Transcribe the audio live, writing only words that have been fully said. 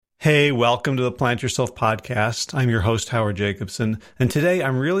Hey, welcome to the Plant Yourself podcast. I'm your host, Howard Jacobson, and today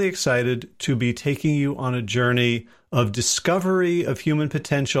I'm really excited to be taking you on a journey of discovery of human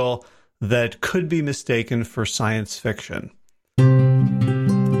potential that could be mistaken for science fiction.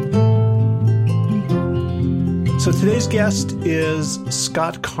 So today's guest is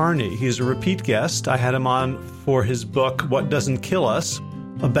Scott Carney. He's a repeat guest. I had him on for his book, What Doesn't Kill Us,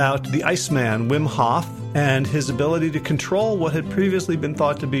 about the Iceman, Wim Hof, and his ability to control what had previously been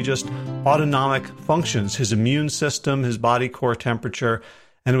thought to be just autonomic functions, his immune system, his body core temperature.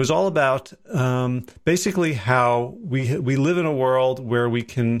 And it was all about basically how we live in a world where we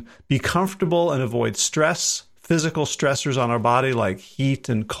can be comfortable and avoid stress, physical stressors on our body like heat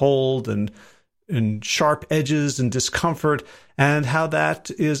and cold and sharp edges and discomfort, and how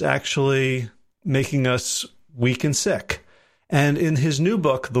that is actually making us weak and sick. And in his new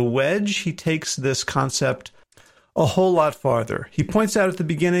book, The Wedge, he takes this concept a whole lot farther. He points out at the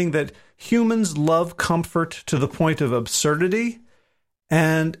beginning that humans love comfort to the point of absurdity,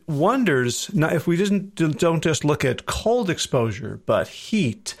 and wonders, now, if we don't just look at cold exposure, but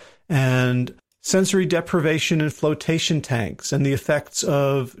heat and sensory deprivation in flotation tanks and the effects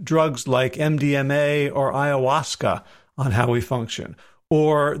of drugs like MDMA or ayahuasca on how we function,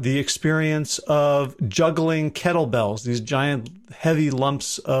 or the experience of juggling kettlebells, these giant heavy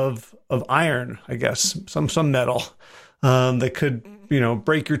lumps of iron, I guess, some metal that could,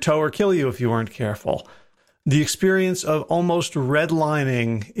 break your toe or kill you if you weren't careful. The experience of almost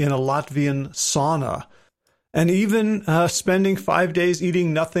redlining in a Latvian sauna, and even spending 5 days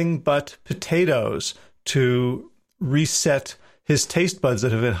eating nothing but potatoes to reset his taste buds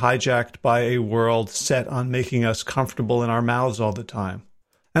that have been hijacked by a world set on making us comfortable in our mouths all the time.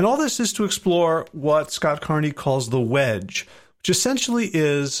 And all this is to explore what Scott Carney calls the wedge, which essentially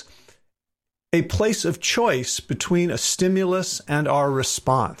is a place of choice between a stimulus and our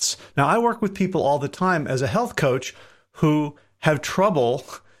response. Now, I work with people all the time as a health coach who have trouble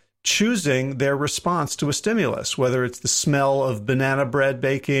choosing their response to a stimulus, whether it's the smell of banana bread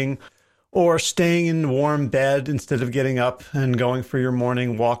baking or staying in warm bed instead of getting up and going for your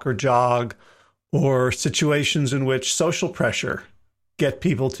morning walk or jog, or situations in which social pressure get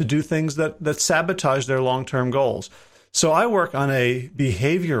people to do things that sabotage their long-term goals. So I work on a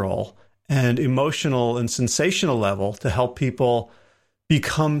behavioral and emotional and sensational level to help people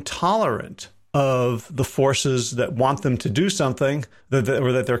become tolerant of the forces that want them to do something or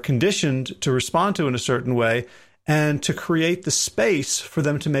that they're conditioned to respond to in a certain way, and to create the space for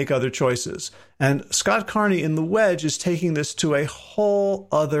them to make other choices. And Scott Carney in The Wedge is taking this to a whole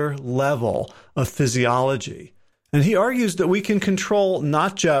other level of physiology. And he argues that we can control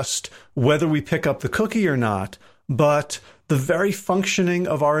not just whether we pick up the cookie or not, but the very functioning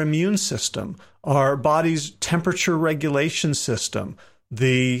of our immune system, our body's temperature regulation system,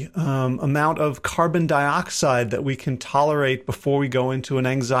 the amount of carbon dioxide that we can tolerate before we go into an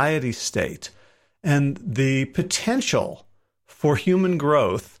anxiety state, and the potential for human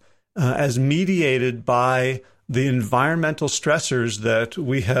growth as mediated by the environmental stressors that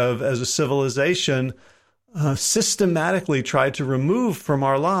we have as a civilization systematically tried to remove from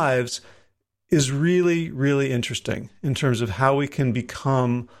our lives is really, really interesting in terms of how we can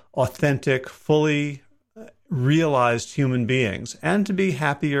become authentic, fully realized human beings and to be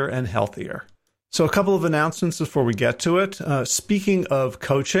happier and healthier. So a couple of announcements before we get to it. Speaking of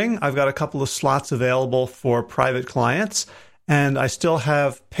coaching, I've got a couple of slots available for private clients, and I still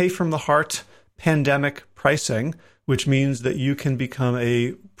have Pay from the Heart pandemic pricing, which means that you can become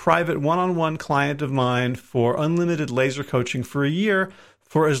a private one-on-one client of mine for unlimited laser coaching for a year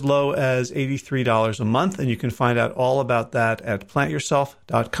for as low as $83 a month. And you can find out all about that at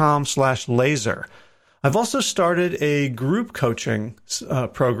plantyourself.com/laser. I've also started a group coaching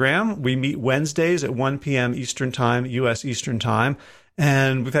program. We meet Wednesdays at 1 p.m. Eastern Time, U.S. Eastern Time.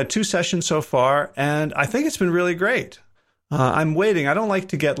 And we've had 2 sessions so far, and I think it's been really great. I'm waiting. I don't like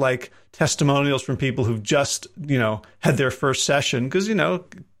to get testimonials from people who've just, had their first session, because,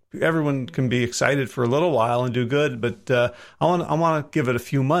 everyone can be excited for a little while and do good, but I want to give it a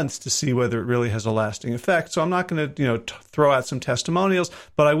few months to see whether it really has a lasting effect. So I'm not going to, throw out some testimonials,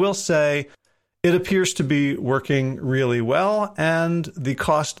 but I will say it appears to be working really well. And the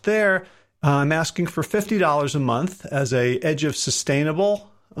cost there, I'm asking for $50 a month as a Edge of Sustainable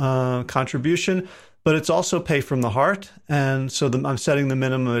contribution, but it's also Pay from the Heart. And so I'm setting the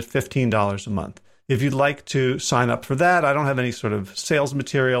minimum at $15 a month. If you'd like to sign up for that, I don't have any sort of sales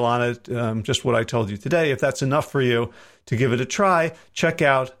material on it, just what I told you today. If that's enough for you to give it a try, check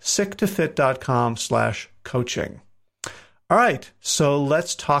out sicktofit.com/coaching. All right, so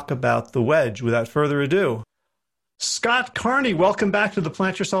let's talk about The Wedge without further ado. Scott Carney, welcome back to the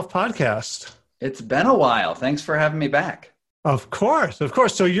Plant Yourself podcast. It's been a while. Thanks for having me back. Of course.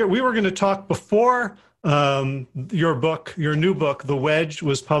 So we were going to talk before your new book, The Wedge,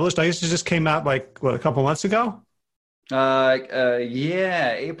 was published. I guess it just came out a couple months ago?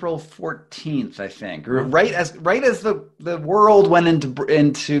 Yeah, April 14th, I think. Right as the world went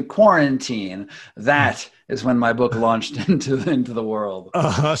into quarantine, that is when my book launched into the world.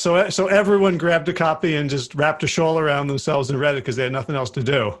 So everyone grabbed a copy and just wrapped a shawl around themselves and read it because they had nothing else to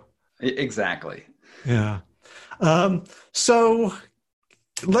do. Exactly. Yeah. So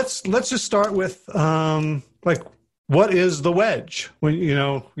let's just start with what is the wedge? When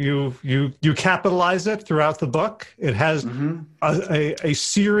you capitalize it throughout the book. It has a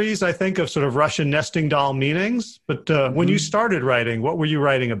series, I think, of sort of Russian nesting doll meanings. But when you started writing, what were you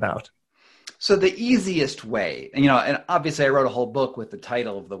writing about? So the easiest way, and obviously I wrote a whole book with the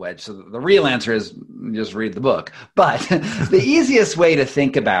title of The Wedge. So the real answer is just read the book. But the easiest way to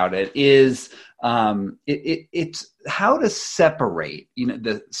think about it is it's how to separate,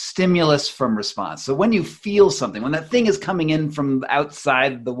 the stimulus from response. So when you feel something, when that thing is coming in from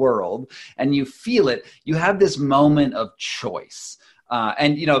outside the world and you feel it, you have this moment of choice.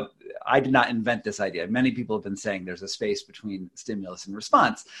 I did not invent this idea. Many people have been saying there's a space between stimulus and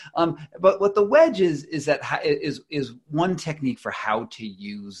response. But what the wedge is one technique for how to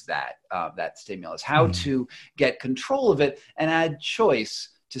use that stimulus, how to get control of it and add choice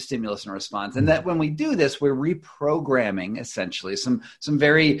to stimulus and response. And that when we do this, we're reprogramming essentially some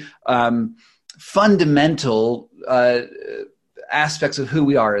very fundamental aspects of who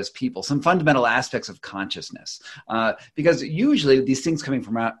we are as people, some fundamental aspects of consciousness. Because usually these things coming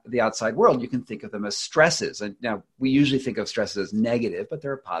from the outside world, you can think of them as stresses. And now we usually think of stresses as negative, but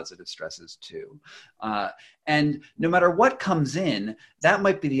there are positive stresses too. And no matter what comes in, that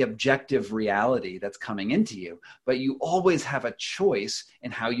might be the objective reality that's coming into you, but you always have a choice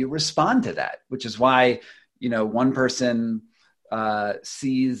in how you respond to that, which is why, one person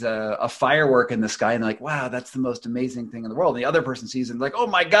sees a firework in the sky and they're like, wow, that's the most amazing thing in the world. And the other person sees it and like, oh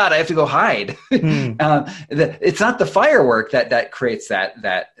my God, I have to go hide. It's not the firework that creates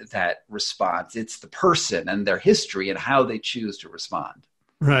that response. It's the person and their history and how they choose to respond.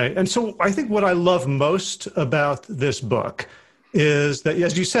 Right. And so I think what I love most about this book is that,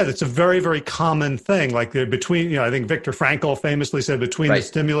 as you said, it's a very, very common thing. Like between, I think Viktor Frankl famously said, between the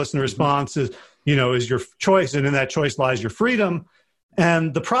stimulus and response is your choice, and in that choice lies your freedom.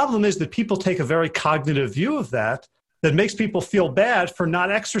 And the problem is that people take a very cognitive view of that makes people feel bad for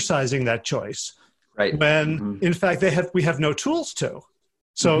not exercising that choice. Right. When in fact we have no tools to.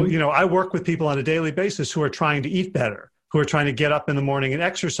 So, I work with people on a daily basis who are trying to eat better, who are trying to get up in the morning and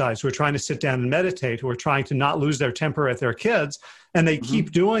exercise, who are trying to sit down and meditate, who are trying to not lose their temper at their kids. And they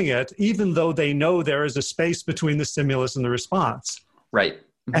keep doing it, even though they know there is a space between the stimulus and the response. Right.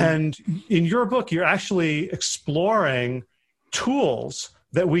 And in your book, you're actually exploring tools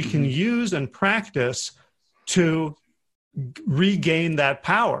that we can use and practice to regain that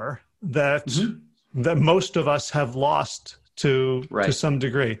power that most of us have lost to some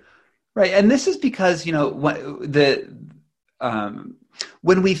degree. Right. And this is because, when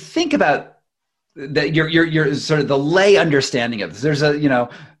we think about that, your sort of the lay understanding of this, there's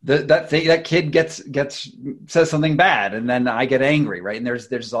that kid says something bad and then I get angry, right? And there's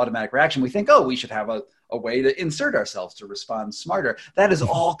this automatic reaction. We think, oh, we should have a way to insert ourselves to respond smarter. That is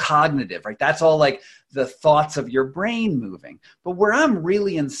all cognitive, right? That's all like the thoughts of your brain moving. But where I'm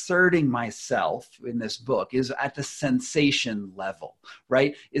really inserting myself in this book is at the sensation level,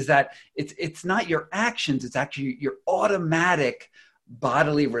 right? Is that it's not your actions, it's actually your automatic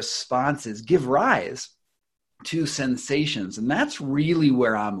bodily responses give rise to sensations. And that's really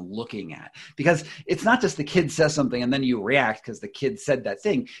where I'm looking at, because it's not just the kid says something and then you react because the kid said that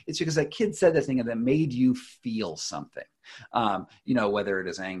thing. It's because that kid said that thing and that made you feel something, whether it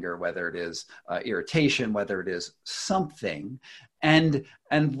is anger, whether it is irritation, whether it is something. And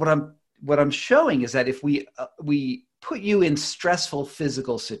what I'm showing is that if we put you in stressful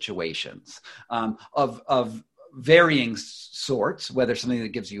physical situations of varying sorts, whether something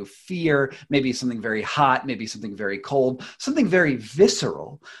that gives you fear, maybe something very hot, maybe something very cold, something very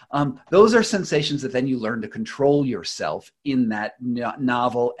visceral. Those are sensations that then you learn to control yourself in that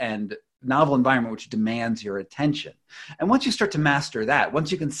novel environment, which demands your attention. And once you start to master that,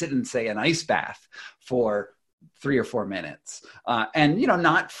 once you can sit in, say, an ice bath for 3 or 4 minutes, and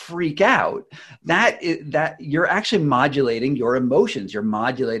not freak out, that you're actually modulating your emotions, you're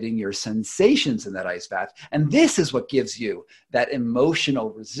modulating your sensations in that ice bath, and this is what gives you that emotional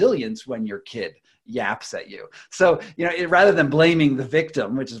resilience when your kid yaps at you. So, rather than blaming the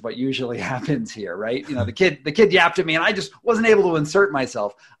victim, which is what usually happens here, right? The kid yapped at me and I just wasn't able to insert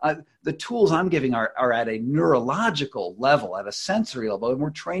myself. The tools I'm giving are at a neurological level, at a sensory level, and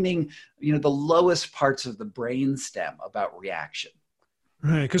we're training, the lowest parts of the brain stem about reaction.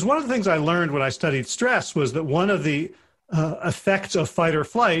 Right, because one of the things I learned when I studied stress was that one of the effects of fight or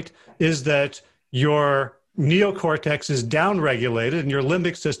flight is that your neocortex is downregulated and your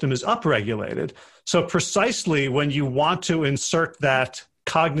limbic system is upregulated. So precisely when you want to insert that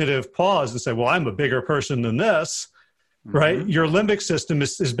cognitive pause and say, well, I'm a bigger person than this, right? Your limbic system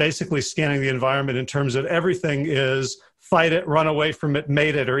is basically scanning the environment in terms of everything is fight it, run away from it,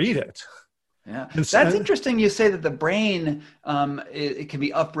 mate it, or eat it. Yeah, that's interesting. You say that the brain, it can be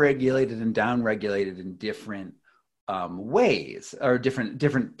upregulated and downregulated in different ways or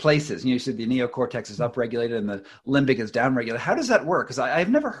different places. You said the neocortex is upregulated and the limbic is downregulated. How does that work? Because I've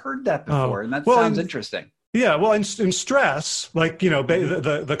never heard that before, and that sounds interesting. Yeah, well, in stress, like,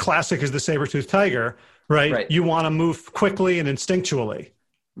 the classic is the saber-toothed tiger, right? You want to move quickly and instinctually.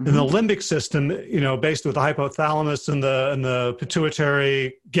 And the limbic system, based with the hypothalamus and the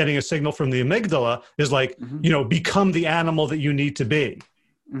pituitary getting a signal from the amygdala is like, become the animal that you need to be.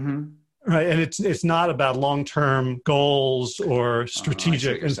 Right. And it's not about long-term goals or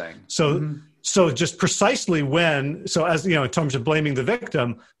strategic. So just precisely as in terms of blaming the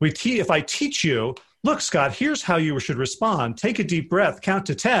victim, if I teach you, look, Scott, here's how you should respond. Take a deep breath, count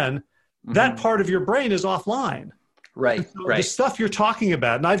to 10. That part of your brain is offline. Right. So the stuff you're talking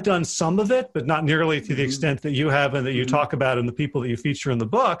about, and I've done some of it, but not nearly to the extent that you have and that you talk about in the people that you feature in the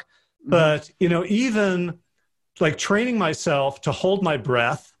book. But, even like training myself to hold my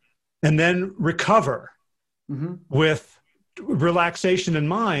breath and then recover with relaxation in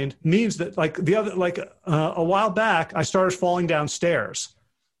mind means that a while back, I started falling downstairs.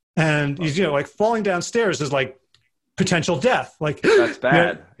 And, falling downstairs is like potential death. Like that's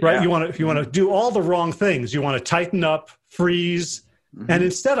bad. Right. Yeah. If you want to do all the wrong things, you want to tighten up, freeze. And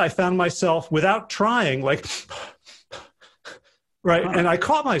instead I found myself without trying, right. And I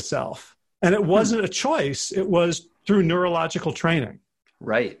caught myself, and it wasn't a choice. It was through neurological training.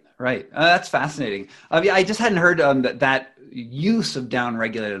 Right. That's fascinating. I just hadn't heard that use of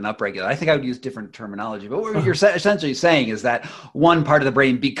downregulated and upregulated. I think I would use different terminology, but what you're essentially saying is that one part of the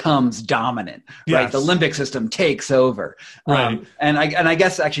brain becomes dominant, right? Yes. The limbic system takes over. Right. And I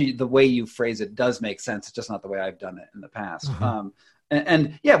guess actually the way you phrase it does make sense. It's just not the way I've done it in the past.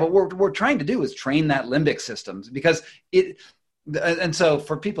 What we're trying to do is train that limbic system because and so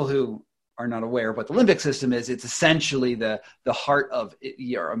for people who are not aware of what the limbic system is, it's essentially the heart of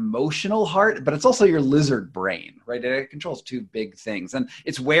your emotional heart, but it's also your lizard brain, right? It controls two big things. And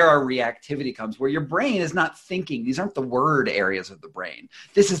it's where our reactivity comes, where your brain is not thinking. These aren't the word areas of the brain.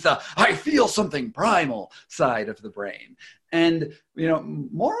 This is the I feel something primal side of the brain. And,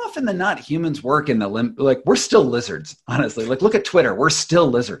 more often than not, humans work in the we're still lizards, honestly. Like, look at Twitter. We're still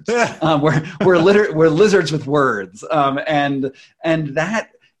lizards. We're lizards with words. And that,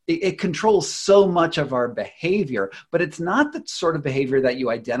 it controls so much of our behavior, but it's not the sort of behavior that you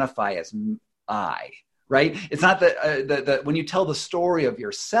identify as I, right? It's not that when you tell the story of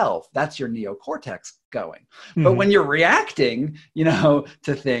yourself, that's your neocortex going. But when you're reacting, to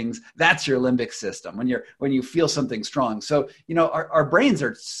things, that's your limbic system. When you feel something strong. So, our brains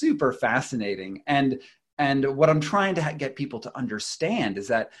are super fascinating. And what I'm trying to get people to understand is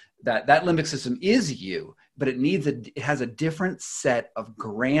that limbic system is you, but it has a different set of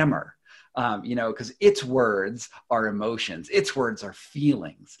grammar, because its words are emotions, its words are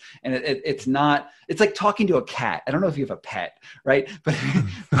feelings, and it's like talking to a cat. I don't know if you have a pet, right? But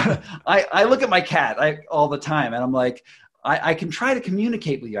I look at my cat all the time, and I'm like, I can try to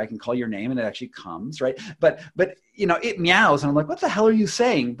communicate with you. I can call your name, and it actually comes, right? But it meows, and I'm like, what the hell are you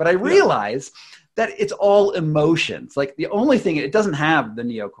saying? But I realize that it's all emotions. Like the only thing, it doesn't have the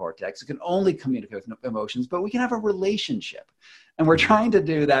neocortex. It can only communicate with emotions, but we can have a relationship. And we're trying to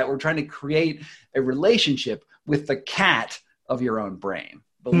do that. We're trying to create a relationship with the cat of your own brain,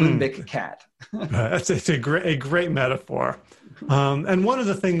 the limbic cat. It's a great metaphor. And one of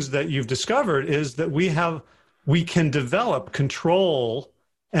the things that you've discovered is that we can develop control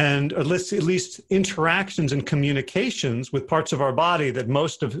and at least interactions and communications with parts of our body that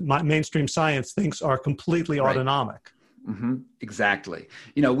most of mainstream science thinks are completely autonomic. Exactly.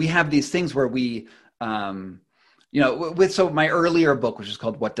 We have these things where we, so my earlier book, which is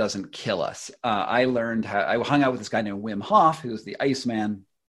called What Doesn't Kill Us, I learned how I hung out with this guy named Wim Hof, who's the Iceman,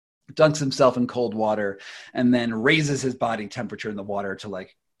 dunks himself in cold water and then raises his body temperature in the water to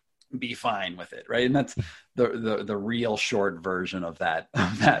be fine with it, right? And that's the real short version of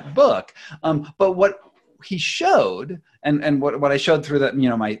that book. But what he showed, and what I showed through that,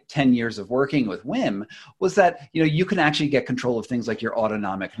 my 10 years of working with Wim, was that you can actually get control of things like your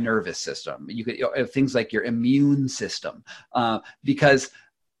autonomic nervous system. You could things like your immune system, because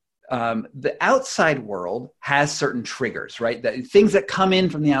the outside world has certain triggers, right? That things that come in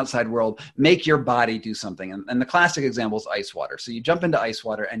from the outside world make your body do something. And the classic example is ice water. So you jump into ice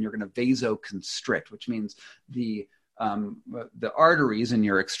water and you're going to vasoconstrict, which means the arteries in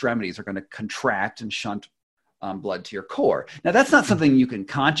your extremities are going to contract and shunt blood to your core. Now, that's not something you can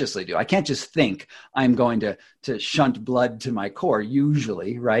consciously do. I can't just think I'm going to shunt blood to my core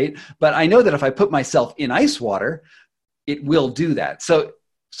usually, right? But I know that if I put myself in ice water, it will do that. So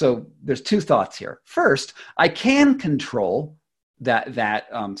there's two thoughts here. First, I can control that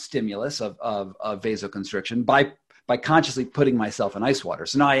stimulus of vasoconstriction by consciously putting myself in ice water.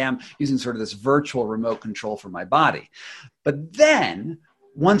 So now I am using sort of this virtual remote control for my body. But then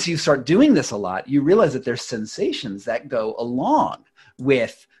once you start doing this a lot, you realize that there's sensations that go along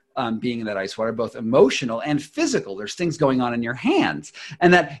with being in that ice water, both emotional and physical. There's things going on in your hands.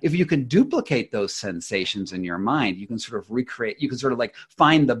 And that if you can duplicate those sensations in your mind, you can sort of recreate, you can sort of like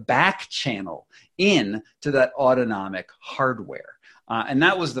find the back channel in to that autonomic hardware. And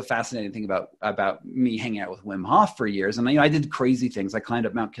that was the fascinating thing about me hanging out with Wim Hof for years. And I did crazy things. I climbed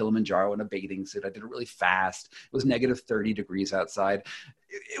up Mount Kilimanjaro in a bathing suit. I did it really fast. It was negative 30 degrees outside.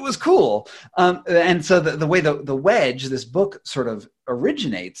 It was cool. And so the way the wedge, this book sort of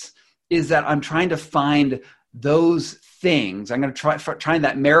originates, is that I'm trying to find those things. I'm going to try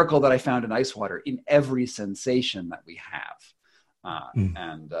that miracle that I found in ice water in every sensation that we have.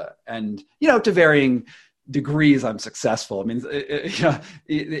 And to varying degrees, I'm successful. I mean,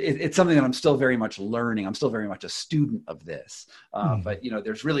 it's something that I'm still very much learning. I'm still very much a student of this. But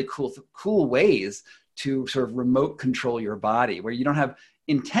there's really cool ways to sort of remote control your body where you don't have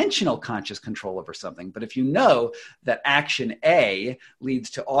intentional conscious control over something. But if you know that action A leads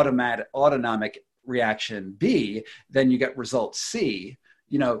to autonomic reaction B, then you get result C.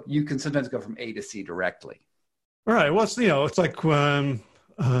 You can sometimes go from A to C directly. Right. Well, it's like when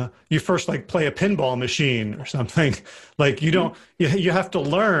you first play a pinball machine or something. Like you have to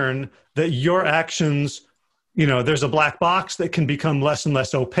learn that your actions, there's a black box that can become less and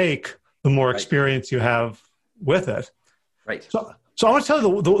less opaque the more experience you have with it. Right. So I want to tell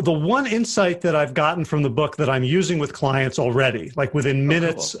you the one insight that I've gotten from the book that I'm using with clients already, like within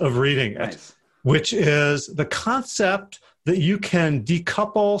minutes of reading it, which is the concept that you can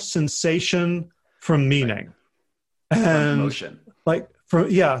decouple sensation from meaning. And emotion.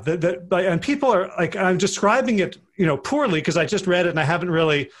 And people are I'm describing it, poorly because I just read it and I haven't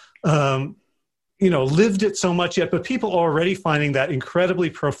really, lived it so much yet, but people are already finding that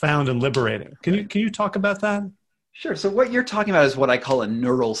incredibly profound and liberating. Can you talk about that? Sure. So what you're talking about is what I call a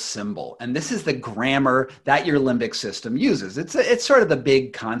neural symbol. And this is the grammar that your limbic system uses. It's sort of the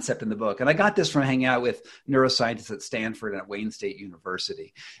big concept in the book. And I got this from hanging out with neuroscientists at Stanford and at Wayne State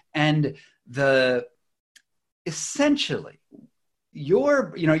University. And essentially,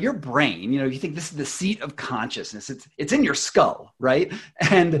 your brain, you think this is the seat of consciousness. It's in your skull, right?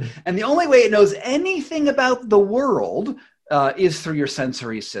 And the only way it knows anything about the world is through your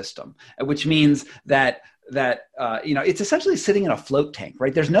sensory system, which means that it's essentially sitting in a float tank,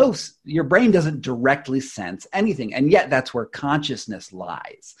 right? Your brain doesn't directly sense anything, and yet that's where consciousness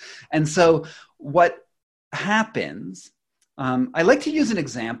lies. And so what happens, I like to use an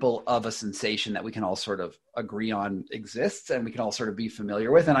example of a sensation that we can all sort of agree on exists and we can all sort of be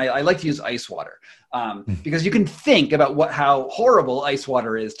familiar with. And I like to use ice water because you can think about how horrible ice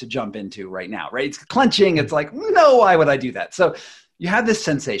water is to jump into right now, right? It's clenching. It's like, no, why would I do that? So you have this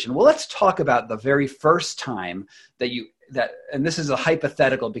sensation. Well, let's talk about the very first time and this is a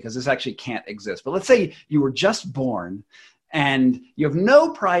hypothetical because this actually can't exist, but let's say you were just born and you have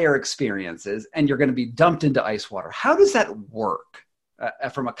no prior experiences and you're going to be dumped into ice water. How does that work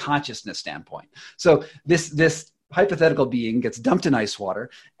from a consciousness standpoint? So this hypothetical being gets dumped in ice water,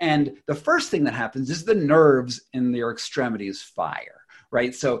 and the first thing that happens is the nerves in your extremities fire,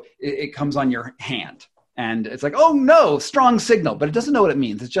 right? So it comes on your hand. And it's like, oh no, strong signal, but it doesn't know what it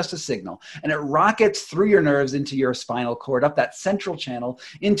means. It's just a signal. And it rockets through your nerves into your spinal cord, up that central channel,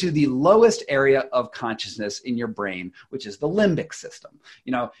 into the lowest area of consciousness in your brain, which is the limbic system.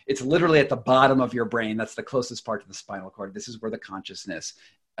 It's literally at the bottom of your brain. That's the closest part to the spinal cord. This is where the conscious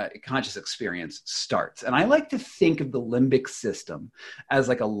experience starts. And I like to think of the limbic system as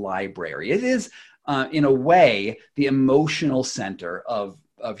like a library. It is, in a way, the emotional center of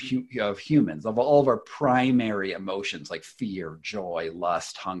of humans, of all of our primary emotions like fear, joy,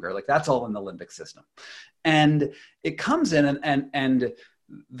 lust, hunger, like that's all in the limbic system. And it comes in and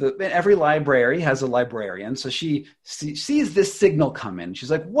every library has a librarian. So she sees this signal come in.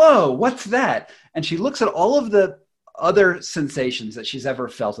 She's like, whoa, what's that? And she looks at all of the other sensations that she's ever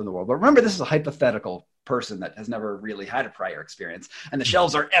felt in the world. But remember, this is a hypothetical person that has never really had a prior experience, and the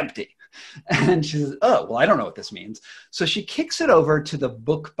shelves are empty. And she says, oh, well, I don't know what this means. So she kicks it over to the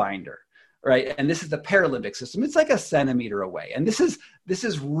bookbinder, right? And this is the paralimbic system. It's like a centimeter away. And this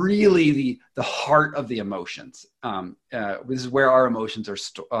is really the heart of the emotions. This is where our emotions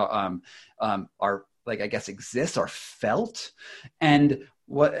are like, I guess, exist, are felt. And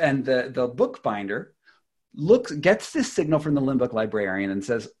the bookbinder gets this signal from the limbic librarian and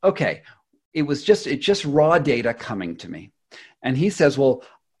says, okay, it's just raw data coming to me. And he says, well,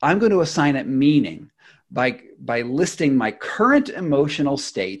 I'm going to assign it meaning by listing my current emotional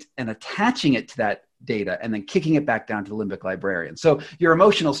state and attaching it to that data and then kicking it back down to the limbic librarian. So your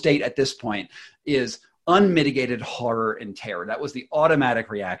emotional state at this point is unmitigated horror and terror. That was the automatic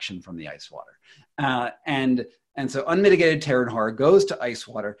reaction from the ice water. And so unmitigated terror and horror goes to ice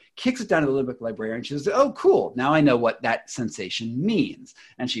water, kicks it down to the limbic librarian. She says, oh, cool. Now I know what that sensation means.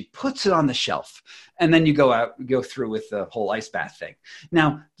 And she puts it on the shelf. And then you go through with the whole ice bath thing.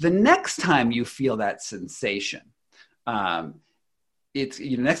 Now, the next time you feel that sensation,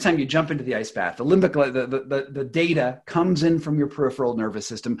 next time you jump into the ice bath, the data comes in from your peripheral nervous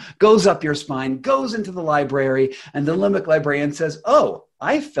system, goes up your spine, goes into the library, and the limbic librarian says, oh,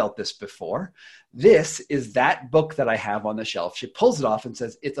 I've felt this before. This is that book that I have on the shelf. She pulls it off and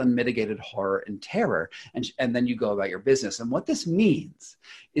says, it's unmitigated horror and terror. And then you go about your business. And what this means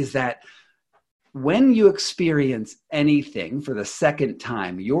is that when you experience anything for the second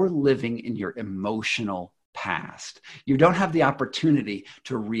time, you're living in your emotional past. You don't have the opportunity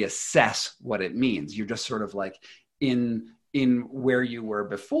to reassess what it means. You're just sort of like in where you were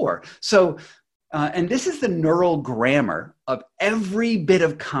before. So, and this is the neural grammar of every bit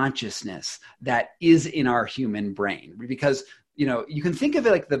of consciousness that is in our human brain. Because, you can think of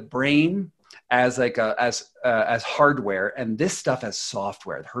it like the brain as as hardware, and this stuff as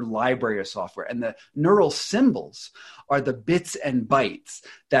software, her library of software. And the neural symbols are the bits and bytes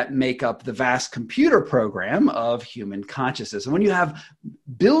that make up the vast computer program of human consciousness. And when you have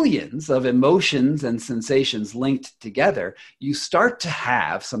billions of emotions and sensations linked together, you start to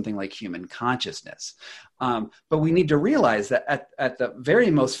have something like human consciousness. But we need to realize that at the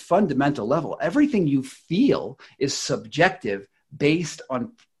very most fundamental level, everything you feel is subjective based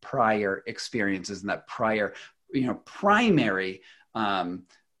on prior experiences and that prior, primary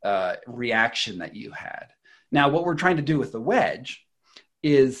reaction that you had. Now, what we're trying to do with the wedge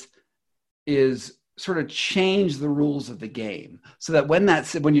is sort of change the rules of the game so that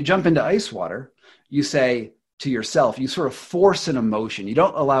when you jump into ice water, you say to yourself, you sort of force an emotion. You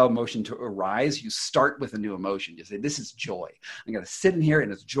don't allow emotion to arise. You start with a new emotion. You say, this is joy. I'm going to sit in here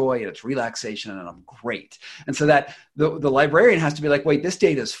and it's joy and it's relaxation and I'm great. And so that the librarian has to be like, wait, this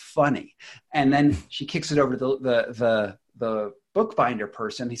data is funny. And then she kicks it over to the bookbinder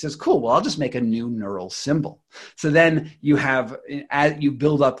person. He says, cool, well, I'll just make a new neural symbol. So then you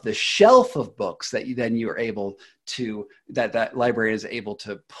build up the shelf of books that you're able to, that librarian is able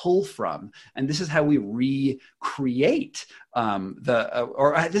to pull from. And this is how we recreate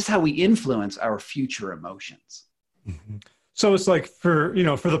this is how we influence our future emotions. Mm-hmm. So it's like for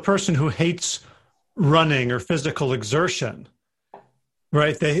the person who hates running or physical exertion,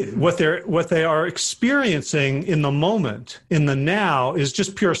 right? What they are experiencing in the moment, in the now, is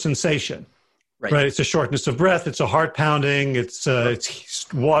just pure sensation, right? It's a shortness of breath, it's a heart pounding, it's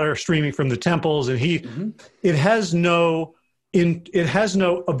water streaming from the temples and heat. Mm-hmm. It has no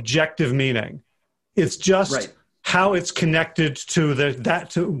objective meaning. It's just how it's connected to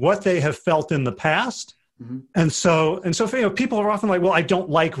what they have felt in the past. Mm-hmm. And so people are often like, well, I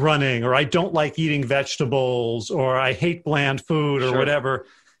don't like running, or I don't like eating vegetables, or I hate bland food, or whatever.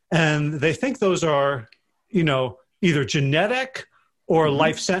 And they think those are, either genetic or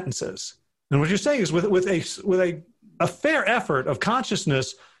life sentences. And what you're saying is with a fair effort of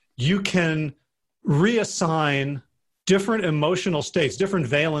consciousness, you can reassign different emotional states, different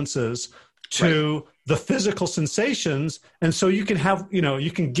valences to the physical sensations. And so you can have,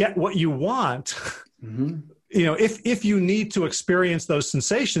 you can get what you want. Mm-hmm. If you need to experience those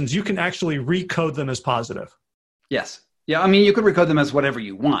sensations, you can actually recode them as positive. Yes, Yeah, I mean, you could recode them as whatever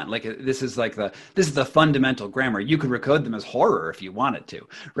you want. Like this is the fundamental grammar. You could recode them as horror if you wanted to,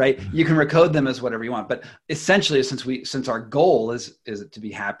 right? You can recode them as whatever you want. But essentially, since our goal is to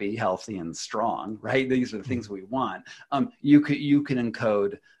be happy, healthy, and strong, right? These are the things we want. You can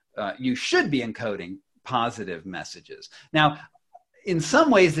encode. You should be encoding positive messages. Now, in some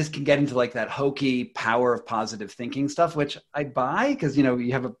ways, this can get into like that hokey power of positive thinking stuff, which I buy because,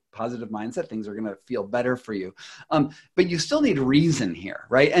 you have a positive mindset, things are going to feel better for you. But you still need reason here,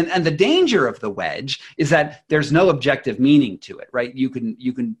 right? And the danger of the wedge is that there's no objective meaning to it, right?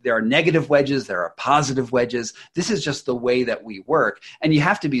 There are negative wedges, there are positive wedges. This is just the way that we work. And you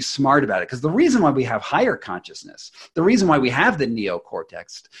have to be smart about it because the reason why we have higher consciousness, the reason why we have the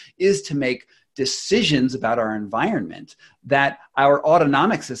neocortex is to make decisions about our environment that our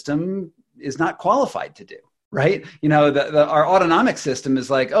autonomic system is not qualified to do, right? Our autonomic system is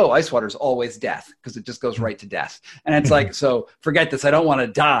like, oh, ice water is always death because it just goes right to death. And it's like, so forget this. I don't want to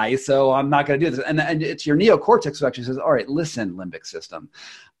die, so I'm not going to do this. And it's your neocortex who actually says, all right, listen, limbic system.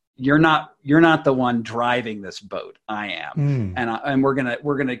 You're not the one driving this boat. I am. And we're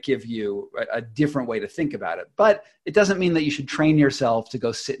going to give you a different way to think about it. But it doesn't mean that you should train yourself to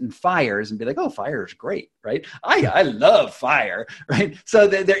go sit in fires and be like, oh, fire is great, right? I love fire, right? So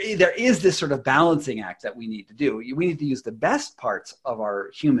there is this sort of balancing act that we need to do. We need to use the best parts of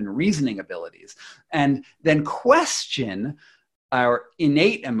our human reasoning abilities and then question our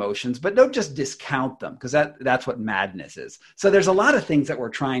innate emotions, but don't just discount them because that's what madness is. So there's a lot of things that we're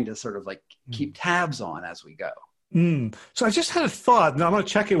trying to sort of like keep tabs on as we go. So I just had a thought, and I'm going to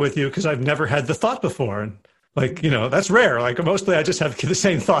check it with you because I've never had the thought before. And that's rare. Like mostly I just have the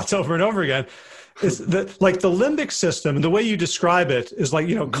same thoughts over and over again. Is that like the limbic system, and the way you describe it is like,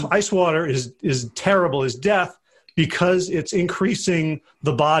 ice water is terrible, is death because it's increasing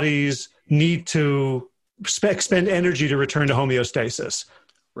the body's need to expend energy to return to homeostasis.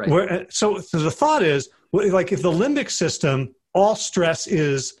 Right. So the thought is, like, if the limbic system, all stress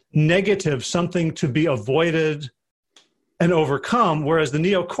is negative, something to be avoided and overcome, whereas the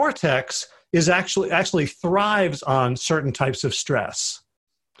neocortex is actually thrives on certain types of stress.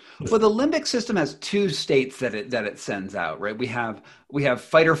 Well, the limbic system has two states that it sends out, right? We have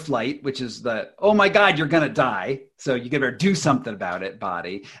fight or flight, which is the, oh my God, you're going to die. So you better do something about it,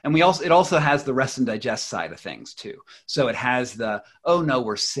 body. And it also has the rest and digest side of things too. So it has the, oh no,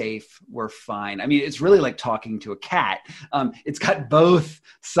 we're safe, we're fine. I mean, it's really like talking to a cat. It's got both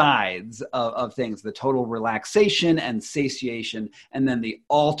sides of things, the total relaxation and satiation, and then the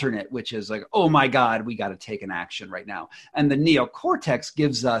alternate, which is like, oh my God, we got to take an action right now. And the neocortex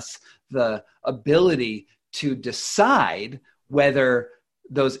gives us the ability to decide whether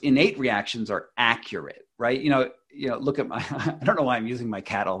those innate reactions are accurate, right? Look at I don't know why I'm using my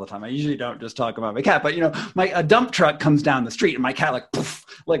cat all the time. I usually don't just talk about my cat, but a dump truck comes down the street and my cat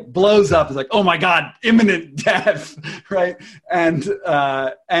blows up. It's like, oh my God, imminent death, right? And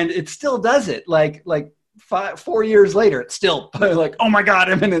it still does it. Like 4 years later, it's still like, oh my God,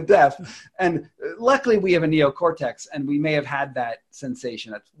 imminent death. And luckily we have a neocortex and we may have had that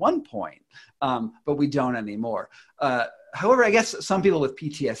sensation at one point, but we don't anymore. However, I guess some people with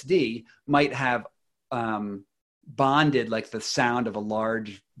PTSD might have bonded like the sound of a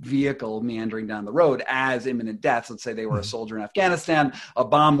large vehicle meandering down the road as imminent death. Let's say they were a soldier in Afghanistan, a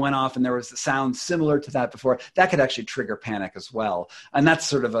bomb went off and there was a sound similar to that before. That could actually trigger panic as well. And that's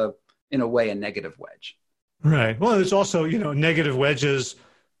sort of in a way, a negative wedge. Right. Well, there's also, negative wedges,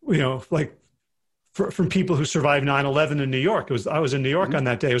 like from people who survived 9/11 in New York. I was in New York on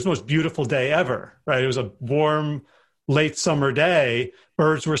that day. It was the most beautiful day ever, right? It was a warm, late summer day.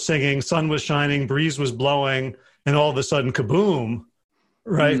 Birds were singing, sun was shining, breeze was blowing, and all of a sudden, kaboom,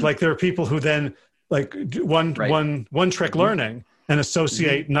 right? Like there are people who then like one trick learning and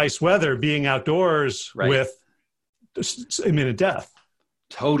associate nice weather, being outdoors with imminent death.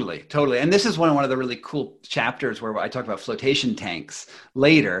 Totally. And this is one of the really cool chapters where I talk about flotation tanks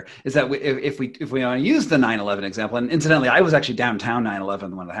later, is that if we want to use the 9/11 example, and incidentally, I was actually downtown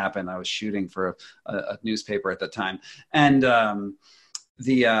 9/11 when it happened. I was shooting for a newspaper at the time. And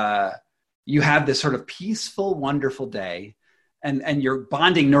you have this sort of peaceful, wonderful day, and you're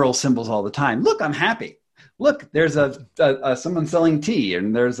bonding neural symbols all the time. Look, I'm happy. Look, there's someone selling tea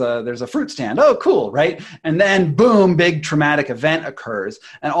and there's a fruit stand. Oh, cool, right? And then boom, big traumatic event occurs.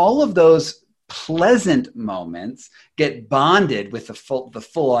 And all of those pleasant moments get bonded with the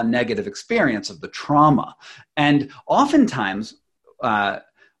full on negative experience of the trauma. And oftentimes what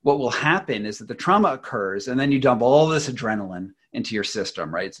will happen is that the trauma occurs and then you dump all this adrenaline into your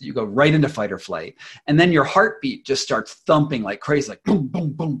system, right? So you go right into fight or flight. And then your heartbeat just starts thumping like crazy, like boom,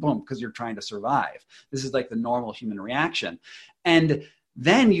 boom, boom, boom, because you're trying to survive. This is like the normal human reaction. And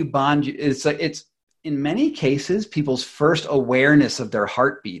then you bond, it's in many cases, people's first awareness of their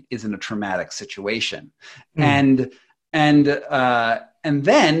heartbeat is in a traumatic situation. And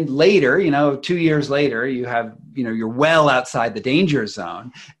then later, 2 years later, you have, you're well outside the danger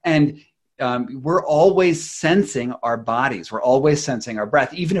zone. And we're always sensing our bodies. We're always sensing our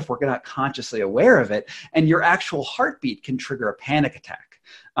breath, even if we're not consciously aware of it. And your actual heartbeat can trigger a panic attack.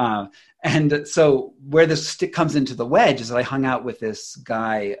 And so where this comes into the wedge is that I hung out with this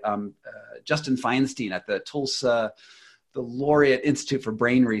guy, Justin Feinstein, at the Tulsa, the Laureate Institute for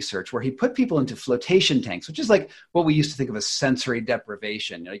Brain Research, where he put people into flotation tanks, which is like what we used to think of as sensory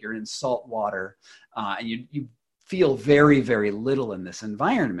deprivation. You're in salt water and you feel very, very little in this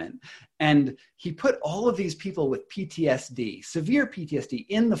environment. And he put all of these people with PTSD, severe PTSD,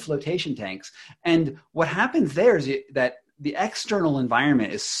 in the flotation tanks. And what happens there is that the external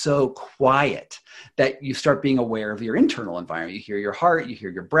environment is so quiet that you start being aware of your internal environment. You hear your heart, you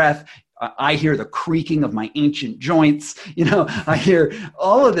hear your breath. I hear the creaking of my ancient joints. I hear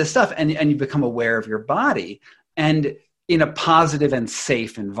all of this stuff, and you become aware of your body, and in a positive and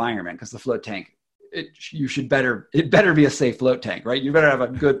safe environment, because the float tank, it better be a safe float tank, right? You better have a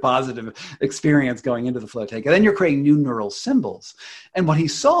good positive experience going into the float tank. And then you're creating new neural symbols. And what he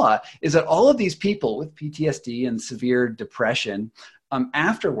saw is that all of these people with PTSD and severe depression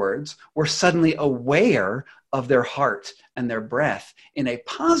afterwards were suddenly aware of their heart and their breath in a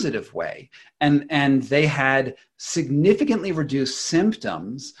positive way. And they had significantly reduced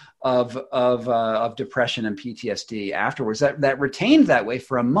symptoms of depression and PTSD afterwards that retained that way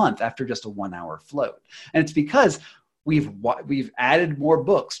for a month after just a 1 hour float. And it's because we've added more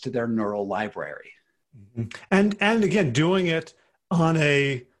books to their neural library. And again, doing it on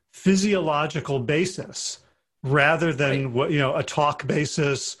a physiological basis rather than a talk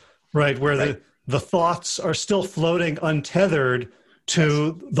basis, right? Where the thoughts are still floating untethered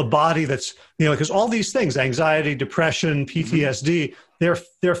to the body that's, because all these things, anxiety, depression, PTSD,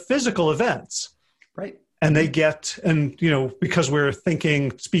 they're physical events. Right. And they because we're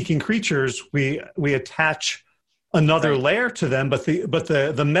speaking creatures, we attach another layer to them, but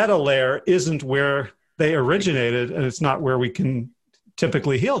the meta layer isn't where they originated, and it's not where we can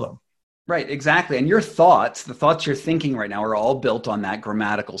typically heal them. Right, exactly. And your thoughts, the thoughts you're thinking right now, are all built on that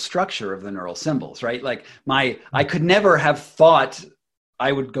grammatical structure of the neural symbols, right? Like I could never have thought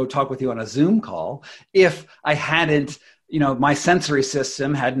I would go talk with you on a Zoom call if I hadn't, my sensory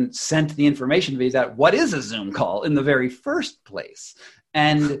system hadn't sent the information to me that what is a Zoom call in the very first place.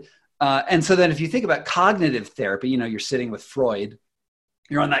 And so then if you think about cognitive therapy, you're sitting with Freud,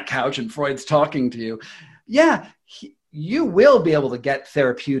 you're on that couch and Freud's talking to you. Yeah, you will be able to get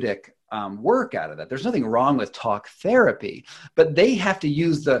therapeutic work out of that. There's nothing wrong with talk therapy, but they have to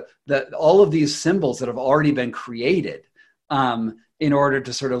use all of these symbols that have already been created in order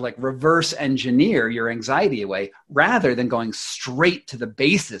to sort of like reverse engineer your anxiety away, rather than going straight to the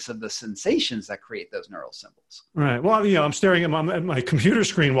basis of the sensations that create those neural symbols. Right. Well, I'm staring at my computer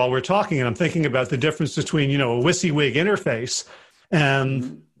screen while we're talking, and I'm thinking about the difference between, a WYSIWYG interface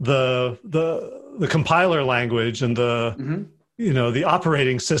and the compiler language and the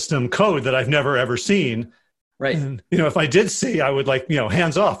operating system code that I've never ever seen. Right. And, if I did see, I would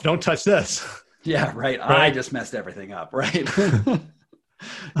hands off, don't touch this. Yeah. Right. I just messed everything up. Right.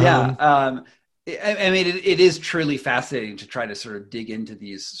 Yeah. It is truly fascinating to try to sort of dig into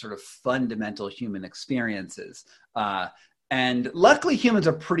these sort of fundamental human experiences. And luckily humans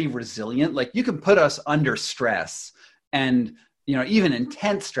are pretty resilient. Like, you can put us under stress and, even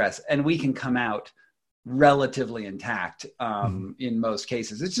intense stress, and we can come out relatively intact in most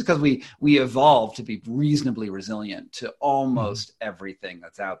cases. It's just because we evolved to be reasonably resilient to almost everything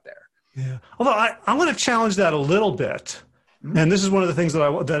that's out there. Yeah. Although I want to challenge that a little bit. And this is one of the things that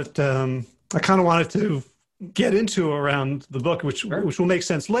I kind of wanted to get into around the book, which will make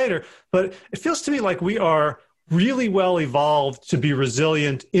sense later. But it feels to me like we are really well evolved to be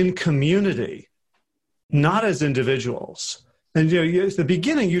resilient in community, not as individuals. And at the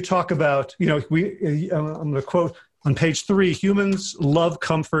beginning, you talk about, I'm going to quote on page 3, humans love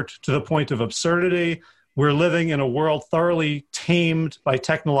comfort to the point of absurdity. We're living in a world thoroughly tamed by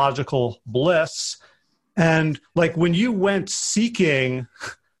technological bliss. And like, when you went seeking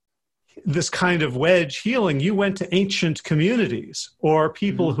this kind of wedge healing, you went to ancient communities or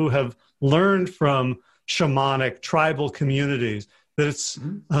people who have learned from shamanic tribal communities. That it's,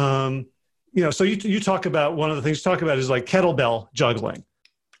 so you talk about, one of the things you talk about is like kettlebell juggling.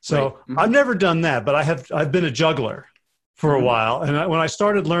 So I've never done that, but I've been a juggler. for a while. And when I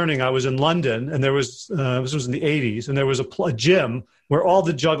started learning, I was in London, and there was, this was in the 80s, and there was a gym where all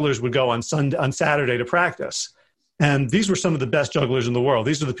the jugglers would go on Saturday to practice. And these were some of the best jugglers in the world.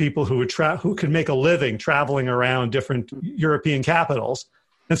 These are the people who who could make a living traveling around different European capitals.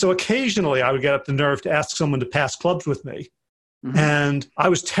 And so occasionally I would get up the nerve to ask someone to pass clubs with me. Mm-hmm. And I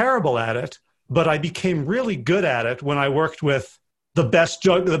was terrible at it, but I became really good at it when I worked with the best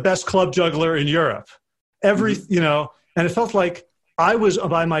club juggler in Europe. And it felt like I was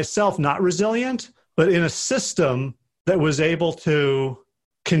by myself not resilient, but in a system that was able to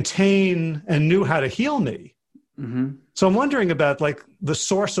contain and knew how to heal me. Mm-hmm. So I'm wondering about like the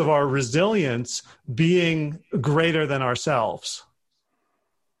source of our resilience being greater than ourselves.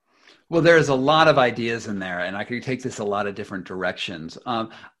 Well, there's a lot of ideas in there, and I could take this a lot of different directions.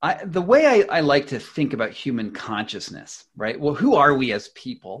 The way I like to think about human consciousness, right? Well, who are we as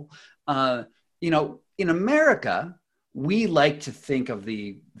people? In America, we like to think of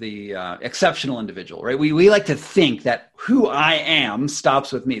the exceptional individual, right? We like to think that who I am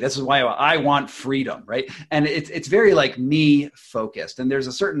stops with me. This is why I want freedom, right? And it's very like me focused. And there's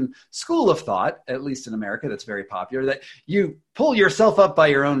a certain school of thought, at least in America, that's very popular, that you pull yourself up by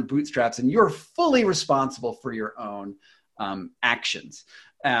your own bootstraps and you're fully responsible for your own actions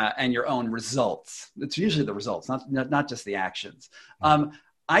and your own results. It's usually the results, not just the actions.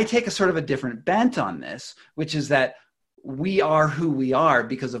 I take a sort of a different bent on this, which is that we are who we are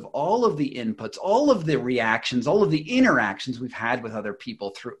because of all of the inputs, all of the reactions, all of the interactions we've had with other people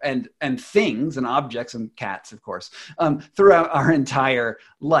through and things and objects and cats, of course, throughout our entire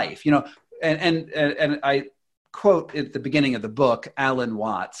life. And I quote at the beginning of the book Alan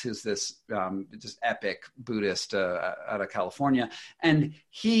Watts, who's this just epic Buddhist out of California, and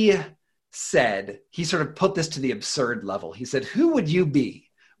he sort of put this to the absurd level. He said, "Who would you be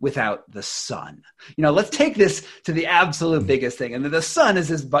without the sun?" Let's take this to the absolute biggest thing. And the sun is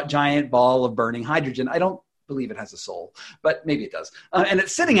this giant ball of burning hydrogen. I don't believe it has a soul, but maybe it does. And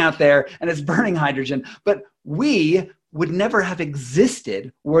it's sitting out there and it's burning hydrogen. But we would never have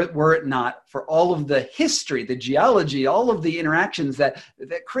existed were it not for all of the history, the geology, all of the interactions that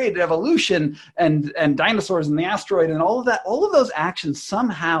created evolution and dinosaurs and the asteroid and all of that. All of those actions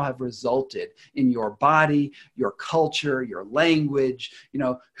somehow have resulted in your body, your culture, your language.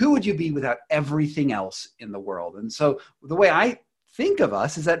 Who would you be without everything else in the world? And so the way I think of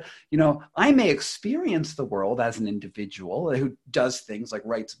us is that, I may experience the world as an individual who does things like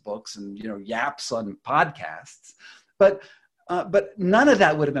writes books and, yaps on podcasts. But none of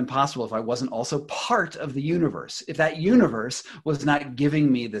that would have been possible if I wasn't also part of the universe, if that universe was not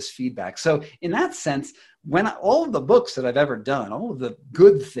giving me this feedback. So in that sense, when all of the books that I've ever done, all of the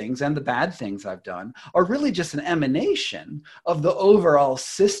good things and the bad things I've done are really just an emanation of the overall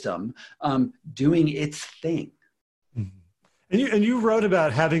system doing its thing. Mm-hmm. And you wrote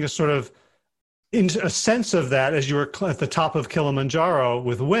about having a sort of a sense of that as you were at the top of Kilimanjaro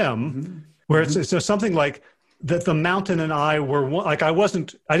with Wim, mm-hmm. where it's something like, that the mountain and I were like, I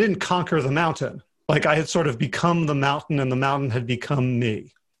didn't conquer the mountain. Like I had sort of become the mountain and the mountain had become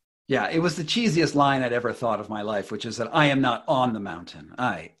me. Yeah, it was the cheesiest line I'd ever thought of my life, which is that I am not on the mountain.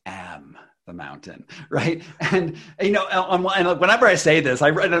 I am the mountain, right? And, whenever I say this,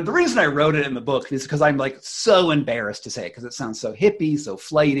 and the reason I wrote it in the book is because I'm like so embarrassed to say it because it sounds so hippie, so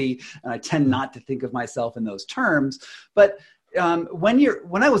flighty, and I tend not to think of myself in those terms. But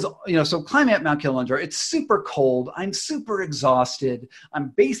when I was, so climbing up Mount Kilimanjaro, it's super cold. I'm super exhausted. I'm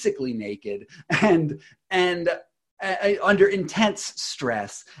basically naked and under intense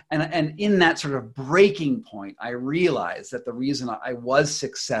stress. And in that sort of breaking point, I realized that the reason I was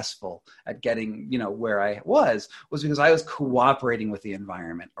successful at getting, where I was because I was cooperating with the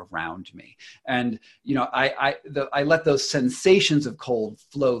environment around me. And, I let those sensations of cold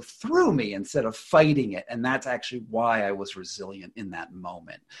flow through me instead of fighting it. And that's actually why I was resilient in that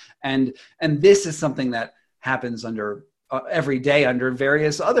moment. And this is something that happens every day under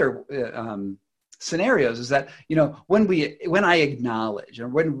various other, scenarios, is that, when I acknowledge or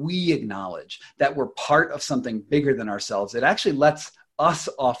when we acknowledge that we're part of something bigger than ourselves, it actually lets us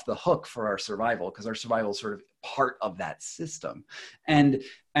off the hook for our survival, because our survival is sort of part of that system. And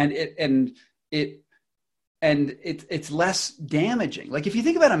it's less damaging. Like if you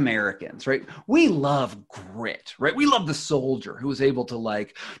think about Americans, right? We love grit, right? We love the soldier who was able to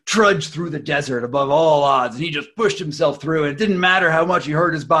like trudge through the desert above all odds, and he just pushed himself through. And it didn't matter how much he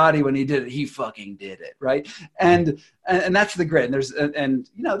hurt his body when he did it. He fucking did it, right? And that's the grit. And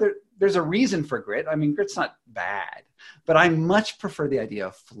there's a reason for grit. I mean, grit's not bad, but I much prefer the idea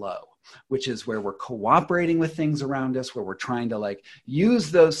of flow. which is where we're cooperating with things around us, where we're trying to like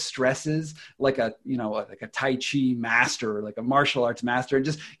use those stresses like a, like a Tai Chi master or like a martial arts master, and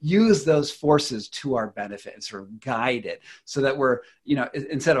just use those forces to our benefit and sort of guide it so that we're,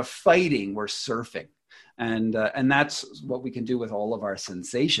 instead of fighting, we're surfing. And that's what we can do with all of our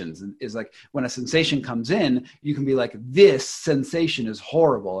sensations, is like when a sensation comes in, you can be like, this sensation is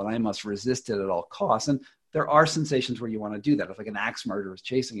horrible and I must resist it at all costs. And there are sensations where you want to do that. If like an axe murderer is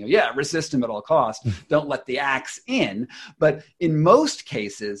chasing you, yeah, resist him at all costs. Don't let the axe in. But in most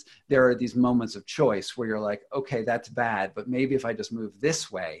cases, there are these moments of choice where you're like, okay, that's bad, but maybe if I just move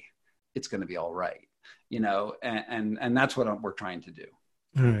this way, it's going to be all right. And that's what we're trying to do.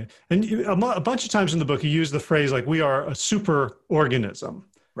 All right. And a bunch of times in the book, you use the phrase like, we are a super organism.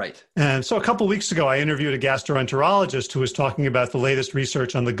 Right. And so a couple of weeks ago, I interviewed a gastroenterologist who was talking about the latest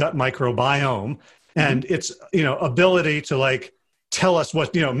research on the gut microbiome and its, ability to like tell us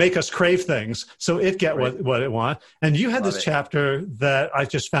what, make us crave things so it get what it wants. And you had this chapter that I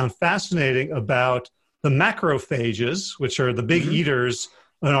just found fascinating about the macrophages, which are the big eaters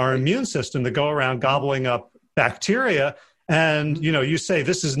in our immune system that go around gobbling up bacteria. And, you say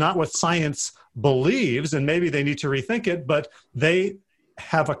this is not what science believes, and maybe they need to rethink it, but they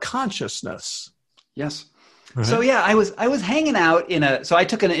have a consciousness. Yes. Right. So yeah, I was hanging out so I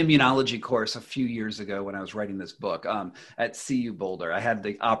took an immunology course a few years ago when I was writing this book at CU Boulder. I had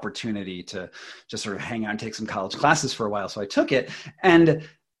the opportunity to just sort of hang out and take some college classes for a while. So I took it, and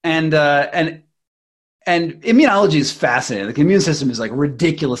immunology is fascinating. The immune system is like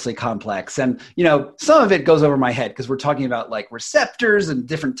ridiculously complex. And, some of it goes over my head because we're talking about like receptors and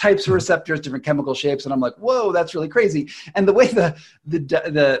different types of receptors, different chemical shapes. And I'm like, whoa, that's really crazy. And the way the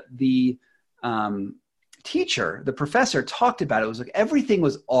teacher, the professor talked about it was like everything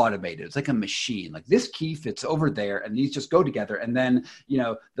was automated. It's like a machine, like this key fits over there and these just go together. And then,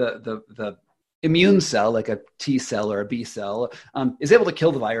 the immune cell, like a T cell or a B cell, is able to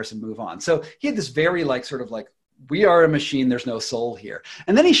kill the virus and move on. So he had this very we are a machine, there's no soul here.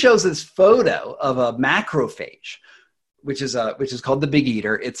 And then he shows this photo of a macrophage, which is called the big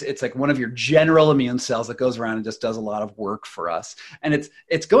eater. It's like one of your general immune cells that goes around and just does a lot of work for us. And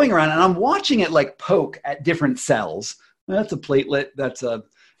it's going around, and I'm watching it like poke at different cells. That's a platelet, that's a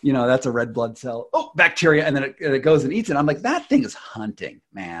red blood cell. Oh, bacteria. And then it goes and eats it. I'm like, that thing is hunting,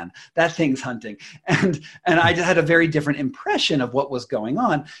 man. That thing's hunting. And I just had a very different impression of what was going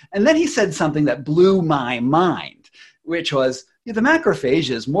on. And then he said something that blew my mind, which was, the macrophage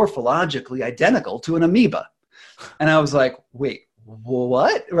is morphologically identical to an amoeba. And I was like, wait,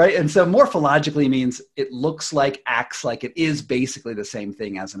 what? Right. And so morphologically means it looks like, acts like, it is basically the same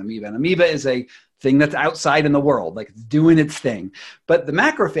thing as an amoeba. An amoeba is a thing that's outside in the world, like it's doing its thing. But the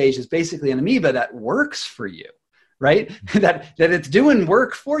macrophage is basically an amoeba that works for you, right? that it's doing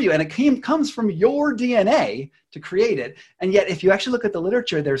work for you. And it comes from your DNA to create it. And yet, if you actually look at the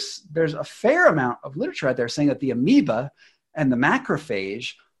literature, there's a fair amount of literature out there saying that the amoeba and the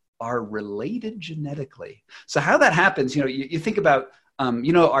macrophage are related genetically. So how that happens, you think about,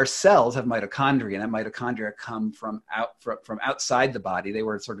 our cells have mitochondria, and that mitochondria come from outside the body. They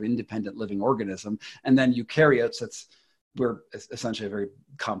were sort of independent living organism. And then eukaryotes, we're essentially a very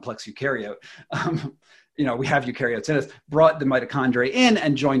complex eukaryote. We have eukaryotes in us, brought the mitochondria in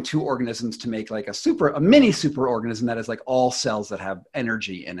and joined two organisms to make like a mini super organism that is like all cells that have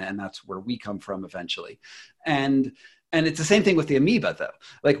energy in it. And that's where we come from eventually. And it's the same thing with the amoeba, though.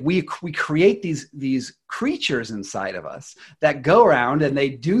 Like we create these creatures inside of us that go around and they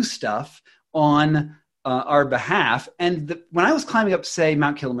do stuff on our behalf. And when I was climbing up, say,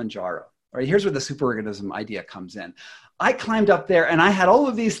 Mount Kilimanjaro, right, here's where the superorganism idea comes in. I climbed up there and I had all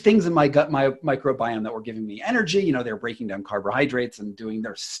of these things in my gut, my microbiome that were giving me energy. They're breaking down carbohydrates and doing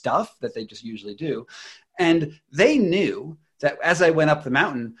their stuff that they just usually do. And they knew that as I went up the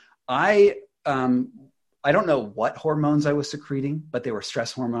mountain, I don't know what hormones I was secreting, but they were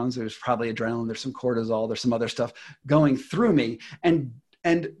stress hormones. There's probably adrenaline, there's some cortisol, there's some other stuff going through me and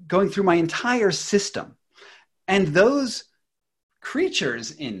going through my entire system. And those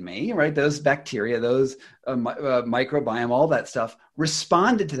creatures in me, right, those bacteria, those microbiome, all that stuff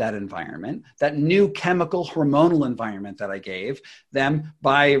responded to that environment, that new chemical hormonal environment that I gave them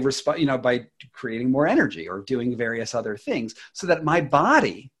by creating more energy or doing various other things, so that my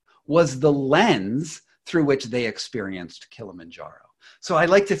body was the lens through which they experienced Kilimanjaro. So I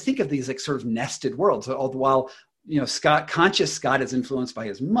like to think of these like sort of nested worlds. So while conscious Scott is influenced by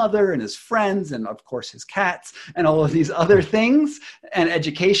his mother and his friends and of course his cats and all of these other things and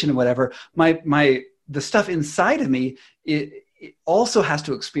education and whatever, the stuff inside of me it also has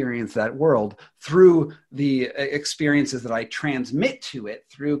to experience that world through the experiences that I transmit to it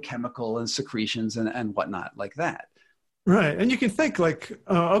through chemical and secretions and whatnot like that. Right. And you can think like,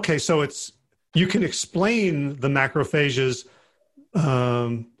 okay, so you can explain the macrophages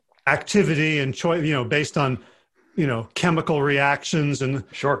activity and choice, based on, chemical reactions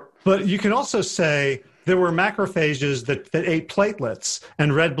Sure. but you can also say there were macrophages that ate platelets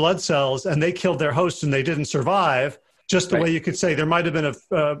and red blood cells, and they killed their hosts and they didn't survive. Just the way you could say there might have been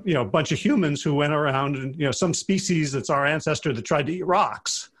a bunch of humans who went around and, some species that's our ancestor that tried to eat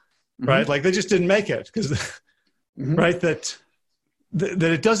rocks, right? Like they just didn't make it because, right? That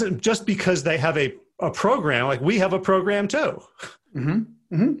it doesn't just because they have a program, like we have a program too. Right.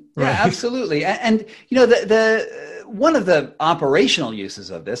 Yeah, absolutely. And the one of the operational uses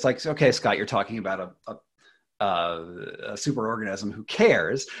of this, like, okay, Scott, you're talking about a superorganism who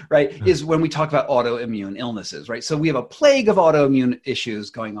cares, right? Is when we talk about autoimmune illnesses, right? So we have a plague of autoimmune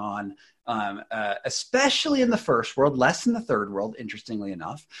issues going on, especially in the first world, less in the third world, interestingly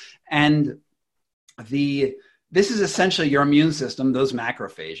enough. And this is essentially your immune system, those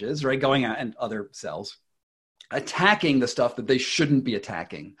macrophages, right, going out and other cells attacking the stuff that they shouldn't be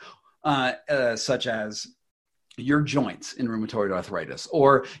attacking, such as your joints in rheumatoid arthritis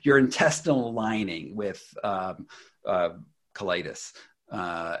or your intestinal lining with colitis.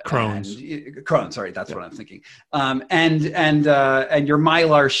 Crohn's, sorry, that's what I'm thinking. And your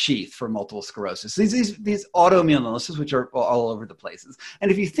mylar sheath for multiple sclerosis. These autoimmune illnesses, which are all over the places. And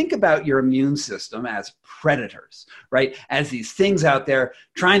if you think about your immune system as predators, right, as these things out there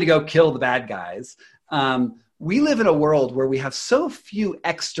trying to go kill the bad guys, we live in a world where we have so few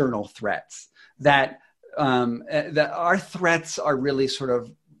external threats that our threats are really sort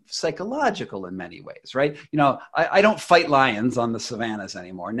of psychological in many ways, right? I don't fight lions on the savannas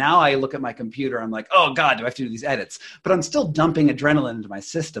anymore. Now I look at my computer, I'm like, oh God, do I have to do these edits? But I'm still dumping adrenaline into my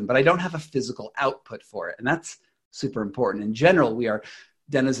system, but I don't have a physical output for it. And that's super important. In general, we are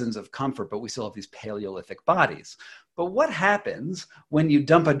denizens of comfort, but we still have these Paleolithic bodies. But what happens when you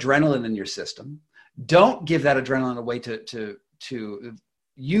dump adrenaline in your system? Don't give that adrenaline away to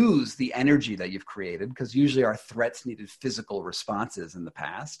use the energy that you've created, because usually our threats needed physical responses in the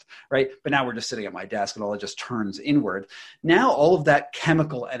past, right? But now we're just sitting at my desk and all it just turns inward. Now all of that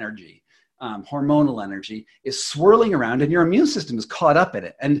chemical energy, hormonal energy is swirling around and your immune system is caught up in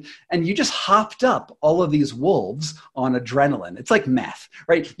it. And you just hopped up all of these wolves on adrenaline. It's like meth,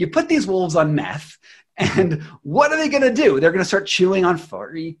 right? You put these wolves on meth and what are they going to do? They're going to start chewing on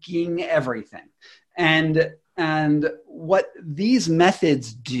freaking everything. And what these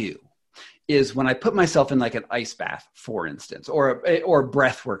methods do is when I put myself in like an ice bath, for instance, or a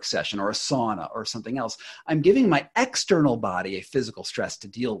breath work session or a sauna or something else, I'm giving my external body a physical stress to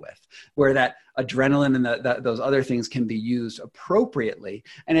deal with, where that adrenaline and those other things can be used appropriately.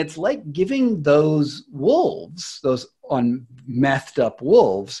 And it's like giving those wolves, those methed up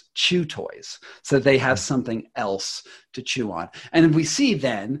wolves, chew toys so that they have something else to chew on. And we see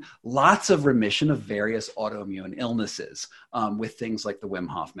then lots of remission of various autoimmune illnesses with things like the Wim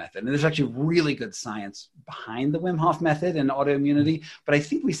Hof method. And there's actually really good science behind the Wim Hof method and autoimmunity, but I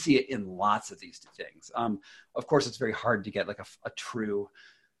think we see it in lots of these things. Of course, it's very hard to get like a true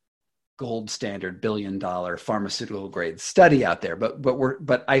gold standard billion-dollar pharmaceutical grade study out there,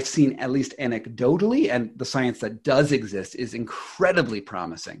 but I've seen, at least anecdotally, and the science that does exist is incredibly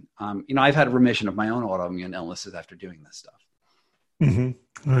promising. I've had a remission of my own autoimmune illnesses after doing this stuff.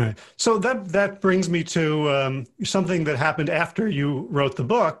 Mm-hmm. All right. So that brings me to something that happened after you wrote the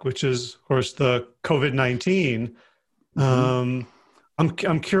book, which is, of course, the COVID-19.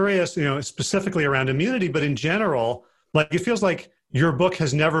 I'm curious, specifically around immunity, but in general, like it feels like your book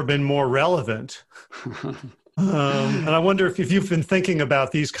has never been more relevant. And I wonder if you've been thinking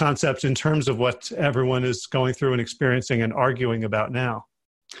about these concepts in terms of what everyone is going through and experiencing and arguing about now.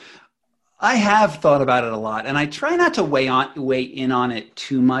 I have thought about it a lot, and I try not to weigh in on it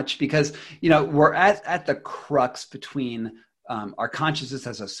too much because, we're at the crux between our consciousness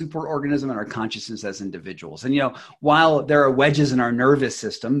as a superorganism and our consciousness as individuals. And, while there are wedges in our nervous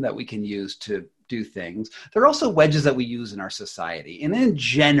system that we can use to do things, there are also wedges that we use in our society. And in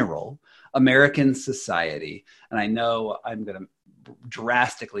general, American society, and I know I'm going to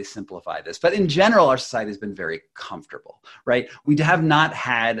drastically simplify this, but in general, our society has been very comfortable, right? We have not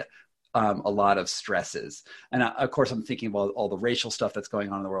had a lot of stresses. And of course, I'm thinking about all the racial stuff that's going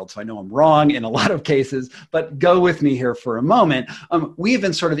on in the world. So I know I'm wrong in a lot of cases, but go with me here for a moment. We have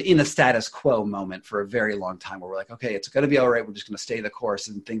been sort of in a status quo moment for a very long time where we're like, okay, it's going to be all right. We're just going to stay the course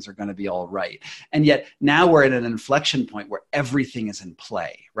and things are going to be all right. And yet now we're at an inflection point where everything is in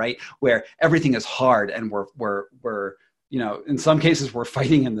play, right? Where everything is hard and we're in some cases we're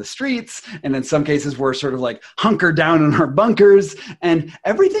fighting in the streets, and in some cases we're sort of like hunkered down in our bunkers, and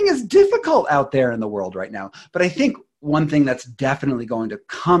everything is difficult out there in the world right now. But I think one thing that's definitely going to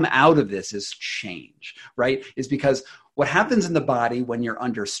come out of this is change, right? Is because what happens in the body when you're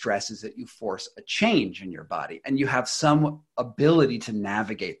under stress is that you force a change in your body, and you have some ability to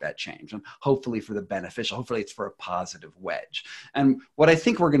navigate that change, and hopefully for the beneficial, hopefully it's for a positive wedge. And what I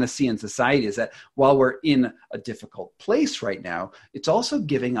think we're going to see in society is that while we're in a difficult place right now, it's also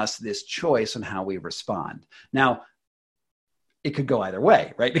giving us this choice on how we respond. Now, it could go either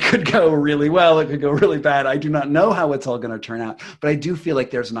way, right? It could go really well. It could go really bad. I do not know how it's all going to turn out, but I do feel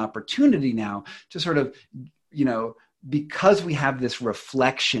like there's an opportunity now to sort of, because we have this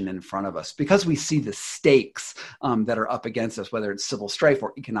reflection in front of us, because we see the stakes that are up against us, whether it's civil strife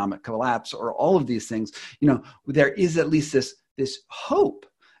or economic collapse or all of these things, there is at least this hope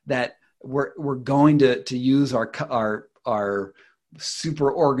that we're going to use our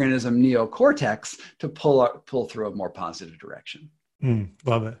superorganism neocortex to pull through a more positive direction.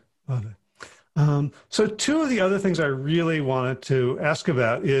 Love it. So two of the other things I really wanted to ask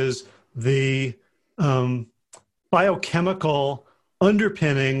about is the biochemical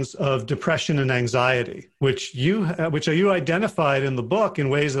underpinnings of depression and anxiety, which you identified in the book in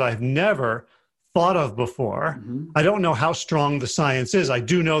ways that I've never thought of before. Mm-hmm. I don't know how strong the science is. I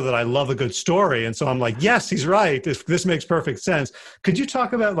do know that I love a good story. And so I'm like, yes, he's right. This makes perfect sense. Could you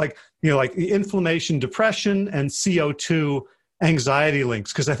talk about like the inflammation, depression, and CO2 anxiety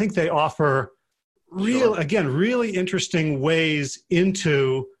links? Because I think they offer really interesting ways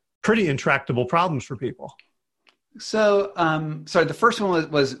into pretty intractable problems for people. So, sorry, the first one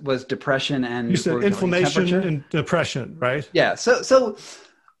was depression and you said inflammation and depression, right? Yeah. So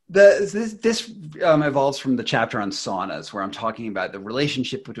this evolves from the chapter on saunas, where I'm talking about the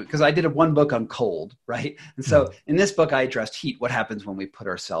relationship between, because I did one book on cold, right? And so in this book, I addressed heat. What happens when we put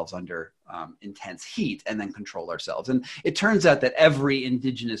ourselves under intense heat and then control ourselves? And it turns out that every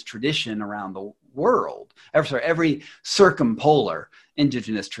indigenous tradition around the world, every circumpolar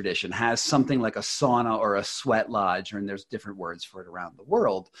indigenous tradition has something like a sauna or a sweat lodge, and there's different words for it around the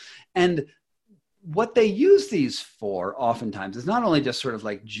world. And what they use these for oftentimes is not only just sort of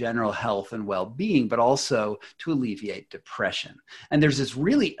like general health and well-being, but also to alleviate depression. And there's this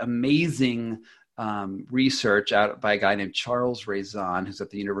really amazing research out by a guy named Charles Raison, who's at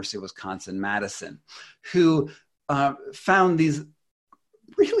the University of Wisconsin-Madison, who found these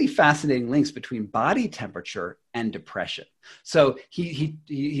really fascinating links between body temperature and depression. So he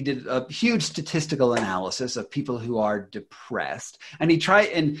did a huge statistical analysis of people who are depressed, and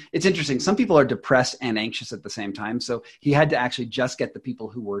and it's interesting, some people are depressed and anxious at the same time. So he had to actually just get the people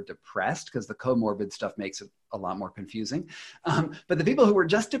who were depressed, because the comorbid stuff makes it a lot more confusing. But the people who were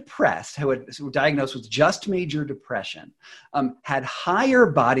just depressed, who were diagnosed with just major depression, had higher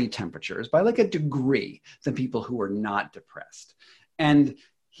body temperatures by like a degree than people who were not depressed. And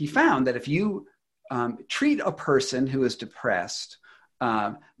he found that if you treat a person who is depressed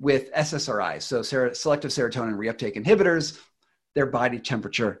with SSRIs, so selective serotonin reuptake inhibitors, their body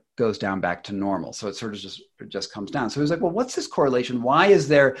temperature goes down back to normal. So it sort of just comes down. So he was like, well, what's this correlation? Why is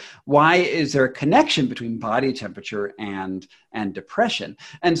there a connection between body temperature and depression?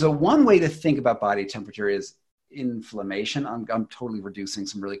 And so one way to think about body temperature is inflammation. I'm totally reducing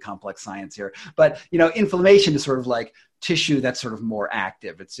some really complex science here, but inflammation is sort of like tissue that's sort of more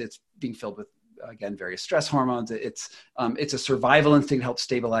active. It's being filled with, again, various stress hormones. It's a survival instinct to help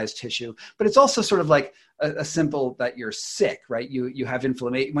stabilize tissue, but it's also sort of like a simple that you're sick, right? You have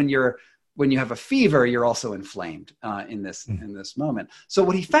inflammation when you have a fever, you're also inflamed in this moment. So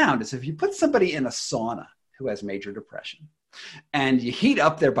what he found is if you put somebody in a sauna who has major depression, and you heat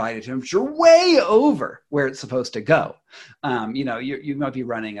up their body temperature way over where it's supposed to go, you might be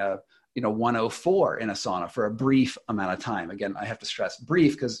running a 104 in a sauna for a brief amount of time. Again, I have to stress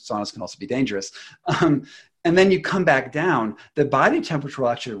brief because saunas can also be dangerous. And then you come back down, the body temperature will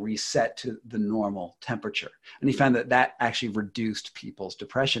actually reset to the normal temperature. And he found that actually reduced people's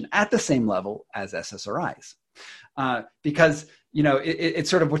depression at the same level as SSRIs. Because, it's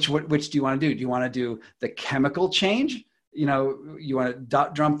sort of which do you want to do? Do you want to do the chemical change? You want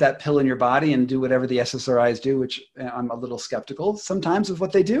to dump that pill in your body and do whatever the SSRIs do, which I'm a little skeptical sometimes of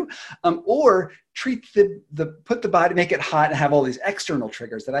what they do, or treat put the body, make it hot, and have all these external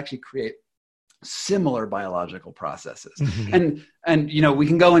triggers that actually create similar biological processes. Mm-hmm. And we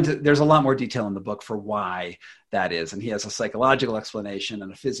can go into, there's a lot more detail in the book for why that is. And he has a psychological explanation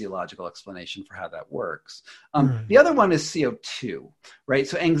and a physiological explanation for how that works. Right. The other one is CO2, right?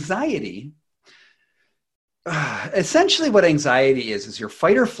 So anxiety, essentially what anxiety is your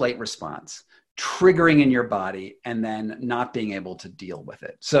fight or flight response triggering in your body and then not being able to deal with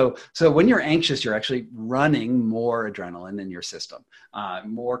it. So when you're anxious, you're actually running more adrenaline in your system,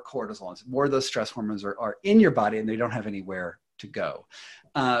 more cortisol, more of those stress hormones are in your body and they don't have anywhere to go.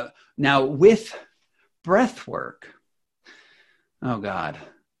 Now with breath work, oh God,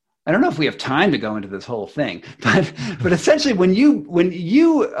 I don't know if we have time to go into this whole thing, but essentially when you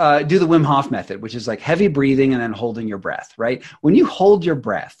do the Wim Hof method, which is like heavy breathing and then holding your breath, right? When you hold your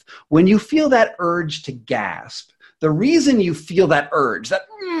breath, when you feel that urge to gasp, the reason you feel that urge, that,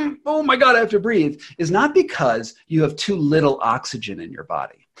 oh my God, I have to breathe, is not because you have too little oxygen in your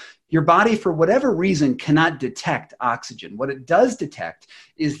body. Your body, for whatever reason, cannot detect oxygen. What it does detect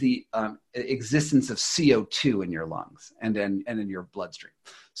is the existence of CO2 in your lungs and in your bloodstream.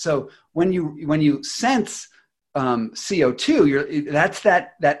 So when you sense CO2, that's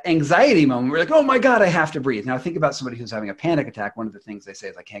that anxiety moment where you're like, oh my God, I have to breathe. Now think about somebody who's having a panic attack. One of the things they say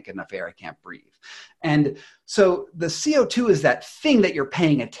is, I can't get enough air, I can't breathe. And so the CO2 is that thing that you're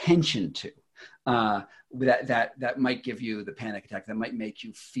paying attention to. That might give you the panic attack, that might make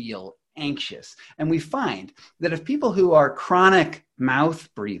you feel anxious. And we find that if people who are chronic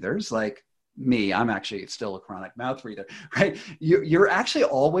mouth breathers, like me, I'm actually still a chronic mouth breather, right? You're actually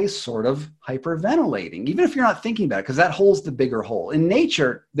always sort of hyperventilating, even if you're not thinking about it, because that hole's the bigger hole. In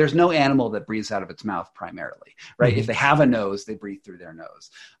nature, there's no animal that breathes out of its mouth primarily, right? Mm-hmm. If they have a nose, they breathe through their nose.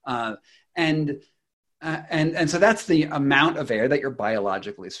 And so that's the amount of air that you're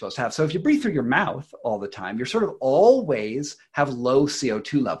biologically supposed to have. So if you breathe through your mouth all the time, you're sort of always have low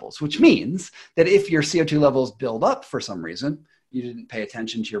CO2 levels, which means that if your CO2 levels build up for some reason, you didn't pay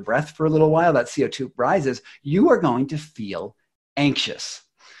attention to your breath for a little while, that CO2 rises, you are going to feel anxious.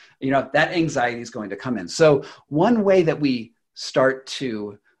 That anxiety is going to come in. So one way that we start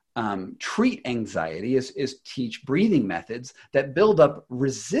to treat anxiety is teach breathing methods that build up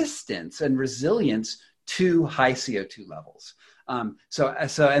resistance and resilience to high CO2 levels. And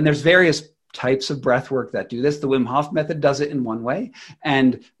there's various types of breath work that do this. The Wim Hof method does it in one way.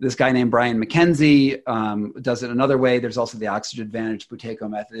 And this guy named Brian McKenzie does it another way. There's also the oxygen advantage Buteyko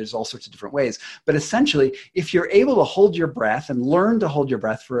method. There's all sorts of different ways. But essentially, if you're able to hold your breath and learn to hold your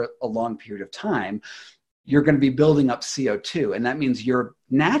breath for a long period of time, you're going to be building up CO2. And that means you're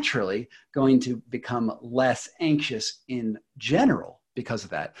naturally going to become less anxious in general because of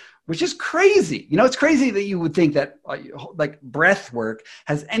that, which is crazy. It's crazy that you would think that like breath work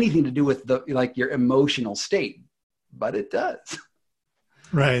has anything to do with your emotional state, but it does.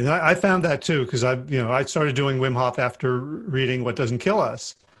 Right. I found that too, because I started doing Wim Hof after reading What Doesn't Kill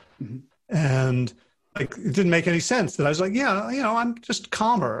Us. Mm-hmm. And it didn't make any sense that I was like, I'm just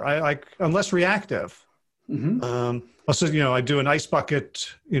calmer. I'm less reactive. Mm-hmm. Also, I do an ice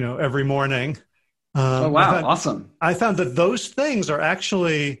bucket, every morning. Oh, wow. Awesome. I found that those things are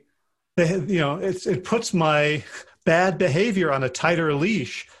actually, it puts my bad behavior on a tighter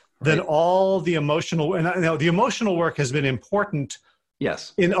leash than all the emotional, and the emotional work has been important.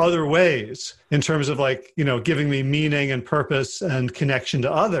 Yes. In other ways, in terms of giving me meaning and purpose and connection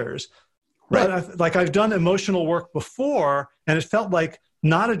to others. Right. But I've done emotional work before, and it felt like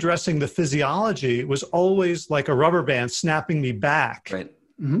not addressing the physiology was always like a rubber band snapping me back. Right.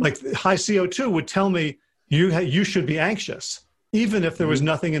 Mm-hmm. Like high CO2 would tell me you should be anxious, even if there was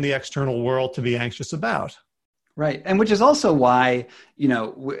nothing in the external world to be anxious about. Right. And which is also why,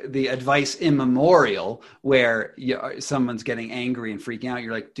 the advice immemorial where someone's getting angry and freaking out,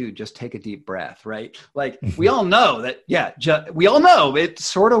 you're like, dude, just take a deep breath, right? Like we all know that, we all know it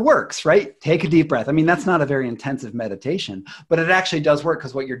sort of works, right? Take a deep breath. I mean, that's not a very intensive meditation, but it actually does work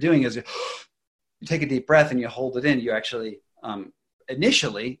because what you're doing is you take a deep breath and you hold it in. You actually,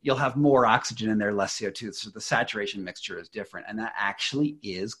 initially, you'll have more oxygen in there, less CO2. So the saturation mixture is different. And that actually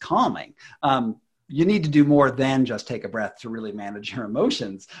is calming. You need to do more than just take a breath to really manage your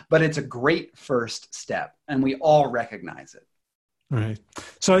emotions, but it's a great first step, and we all recognize it. Right.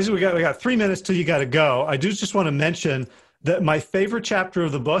 So we got 3 minutes till you got to go. I do just want to mention that my favorite chapter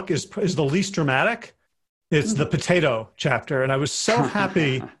of the book is the least dramatic. It's the potato chapter, and I was so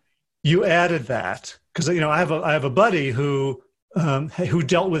happy you added that because I have a buddy who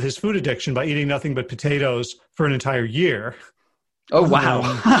dealt with his food addiction by eating nothing but potatoes for an entire year. Oh, wow.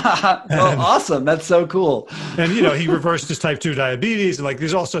 Awesome. That's so cool. And, he reversed his type 2 diabetes and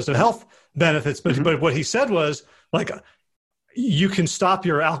there's all sorts of health benefits. But what he said was you can stop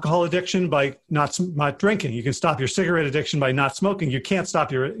your alcohol addiction by not drinking. You can stop your cigarette addiction by not smoking. You can't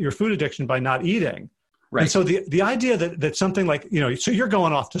stop your food addiction by not eating. Right. And so the idea that something so you're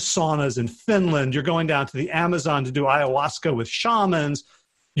going off to saunas in Finland, you're going down to the Amazon to do ayahuasca with shamans,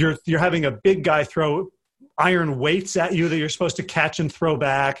 you're having a big guy throw iron weights at you that you're supposed to catch and throw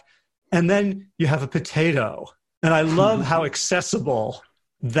back. And then you have a potato. And I love how accessible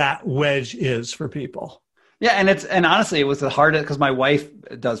that wedge is for people. Yeah, and honestly, it was the hardest because my wife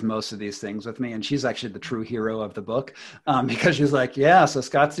does most of these things with me, and she's actually the true hero of the book because she's like, yeah, so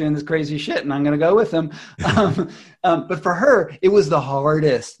Scott's doing this crazy shit, and I'm going to go with him. But for her, it was the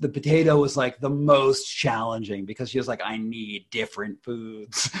hardest. The potato was like the most challenging because she was like, I need different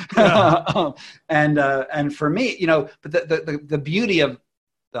foods, yeah. And for me, but the beauty of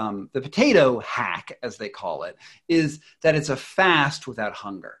the potato hack, as they call it, is that it's a fast without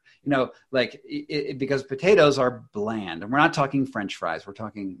hunger. Because potatoes are bland, and we're not talking French fries. We're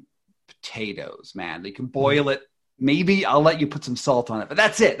talking potatoes, man. You can boil it. Maybe I'll let you put some salt on it, but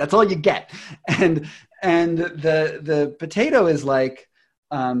that's it. That's all you get. And the potato is like,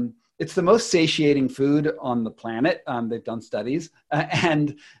 it's the most satiating food on the planet. They've done studies,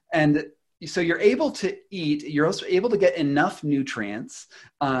 and so you're able to eat. You're also able to get enough nutrients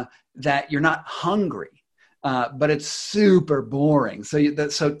that you're not hungry. But it's super boring.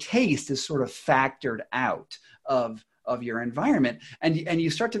 So taste is sort of factored out of your environment, and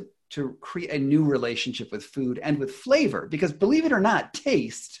you start to create a new relationship with food and with flavor. Because believe it or not,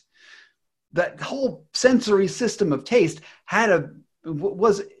 taste, that whole sensory system of taste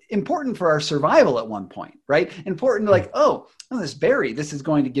was important for our survival at one point, right? Important, like, oh, this berry, this is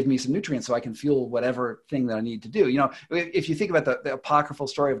going to give me some nutrients so I can fuel whatever thing that I need to do. If you think about the apocryphal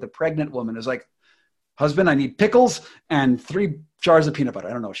story of the pregnant woman, it's like, husband, I need pickles and 3 jars of peanut butter.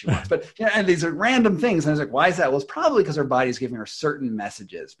 I don't know what she wants, but and these are random things. And I was like, why is that? Well, it's probably because her body's giving her certain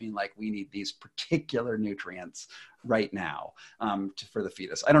messages, being like, we need these particular nutrients right now for the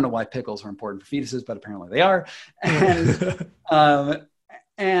fetus. I don't know why pickles are important for fetuses, but apparently they are.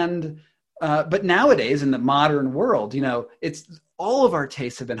 But nowadays in the modern world, it's all of our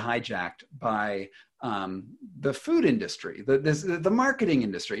tastes have been hijacked by the food industry, the marketing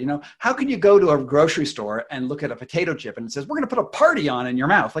industry. How can you go to a grocery store and look at a potato chip and it says, we're going to put a party on in your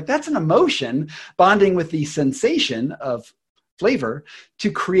mouth? Like, that's an emotion bonding with the sensation of flavor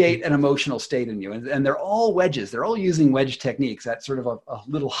to create an emotional state in you. And they're all wedges. They're all using wedge techniques at sort of a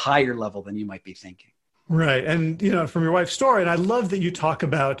little higher level than you might be thinking. Right. And, from your wife's story, and I love that you talk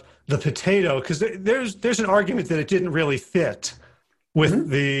about the potato, because there's an argument that it didn't really fit with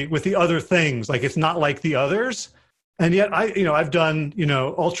the other things. Like, it's not like the others. And yet I've done,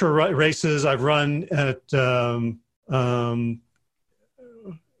 ultra races. I've run at,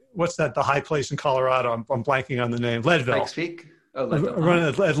 what's that? The high place in Colorado. I'm blanking on the name. Leadville. Pikes Peak? Oh, Leadville. I run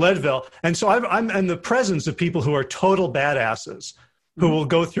at Leadville. And so I'm in the presence of people who are total badasses who will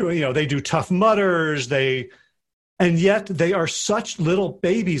go through, they do Tough Mudders. And yet they are such little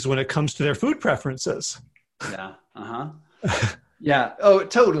babies when it comes to their food preferences. Yeah. Yeah. Oh,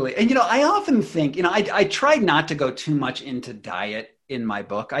 totally. And, I often think, I tried not to go too much into diet in my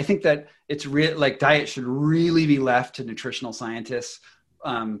book. I think that it's diet should really be left to nutritional scientists.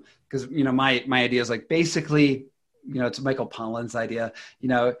 Because, my idea is like, basically, it's Michael Pollan's idea,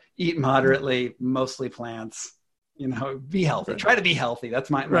 eat moderately, mostly plants, be healthy, try to be healthy.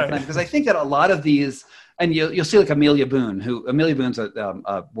 That's my plan. Because I think that a lot of these, and you'll see like Amelia Boone's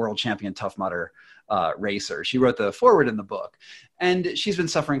a world champion Tough Mudder racer. She wrote the foreword in the book, and she's been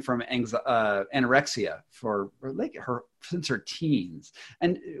suffering from anorexia since her teens.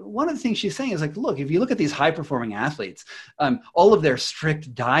 And one of the things she's saying is like, look, if you look at these high performing athletes, all of their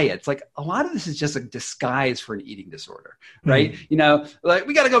strict diets, like a lot of this is just a disguise for an eating disorder, right? Like,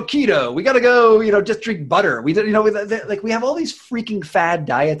 we got to go keto, we got to go, just drink butter. We have all these freaking fad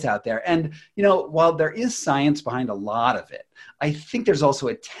diets out there. And, while there is science behind a lot of it, I think there's also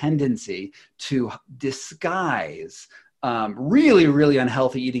a tendency to disguise really, really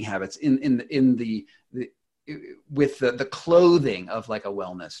unhealthy eating habits with the clothing of like a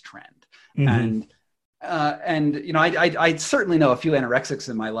wellness trend. And I certainly know a few anorexics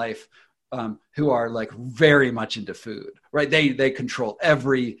in my life who are like very much into food, right? They control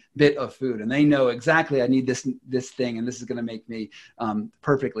every bit of food, and they know exactly, I need this thing, and this is going to make me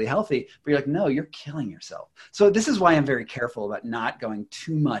perfectly healthy. But you're like, no, you're killing yourself. So this is why I'm very careful about not going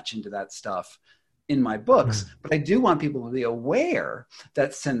too much into that stuff in my books. But I do want people to be aware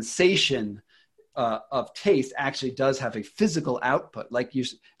that sensation of taste actually does have a physical output. Like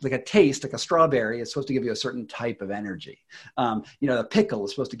a taste, like a strawberry is supposed to give you a certain type of energy. The pickle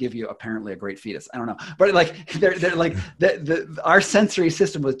is supposed to give you apparently a great fetus. I don't know, but like they're like our sensory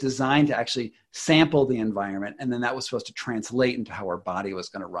system was designed to actually sample the environment, and then that was supposed to translate into how our body was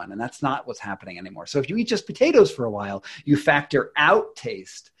going to run. And that's not what's happening anymore. So if you eat just potatoes for a while, you factor out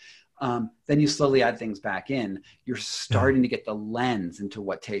taste. Then you slowly add things back in. You're starting to get the lens into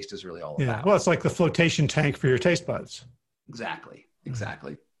what taste is really all about. Well, it's like the flotation tank for your taste buds. Exactly.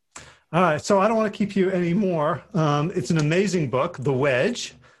 All right, so I don't want to keep you anymore. It's an amazing book, The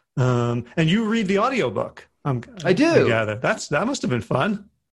Wedge, and you read the audiobook. I do. I gather that must have been fun.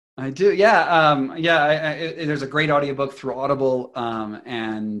 I do. Yeah. There's a great audiobook through Audible.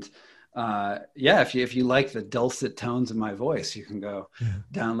 If you like the dulcet tones of my voice, you can go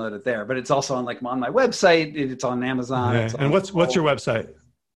download it there. But it's also on my website. It's on Amazon. Okay. It's and what's your website?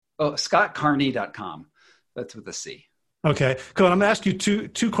 Oh, scottcarney.com. That's with a C. Okay, cool. I'm going to ask you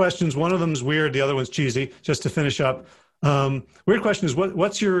two questions. One of them is weird. The other one's cheesy. Just to finish up, weird question is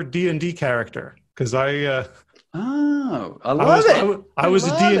what's your D&D character? Because I love it. I was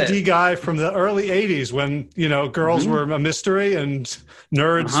a D&D guy from the early '80s when girls were a mystery and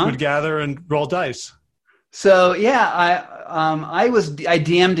nerds would gather and roll dice. So yeah, I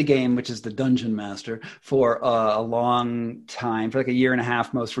DM'd a game, which is the Dungeon Master, for a long time, for like a year and a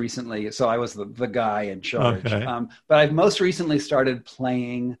half, most recently. So I was the guy in charge. Okay. But I've most recently started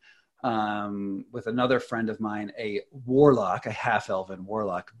playing with another friend of mine, a warlock, a half-elven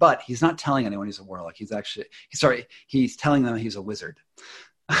warlock. But he's not telling anyone he's a warlock. He's telling them he's a wizard.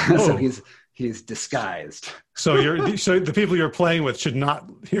 So he's disguised. So the people you're playing with should not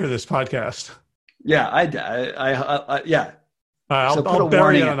hear this podcast. Yeah, yeah. I'll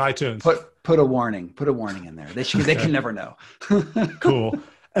bury it on iTunes. Put a warning in there. They can never know. Cool.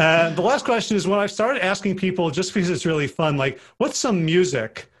 And the last question is, when I've started asking people, just because it's really fun, like, what's some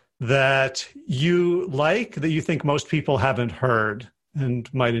music that you like that you think most people haven't heard and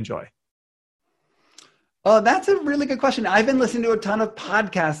might enjoy? Oh, that's a really good question. I've been listening to a ton of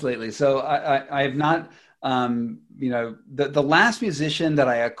podcasts lately, so I have not. The last musician that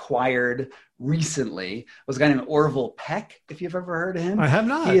I acquired recently was a guy named Orville Peck, if you've ever heard of him. I have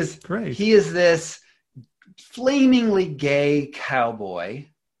not. He is great. He is this flamingly gay cowboy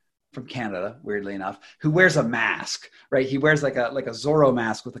from Canada, weirdly enough, who wears a mask, right? He wears like a Zorro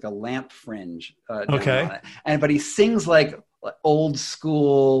mask with like a lamp fringe down on it. But he sings like old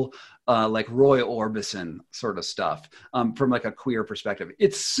school, like Roy Orbison sort of stuff from like a queer perspective.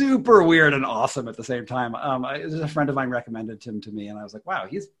 It's super weird and awesome at the same time. A friend of mine recommended him to me, and I was like, wow,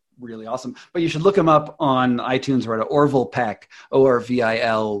 he's really awesome. But you should look him up on iTunes or at Orville Peck,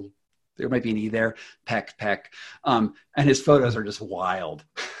 ORVIL. There might be an E there, Peck. And his photos are just wild.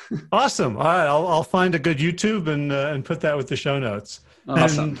 Awesome. All right, I'll find a good YouTube and put that with the show notes.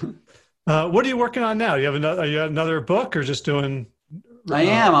 Awesome. And, what are you working on now? Are you another book or just doing? I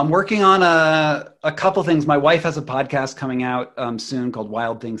am. I'm working on a couple things. My wife has a podcast coming out soon called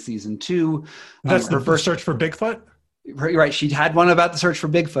Wild Things Season 2. That's the first search for Bigfoot? Right. She had one about the search for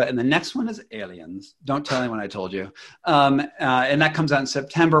Bigfoot, and the next one is aliens. Don't tell anyone I told you. And that comes out in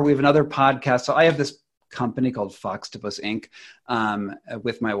September. We have another podcast. So I have this company called Foxtopus Inc.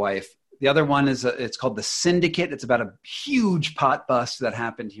 With my wife. The other one is it's called The Syndicate. It's about a huge pot bust that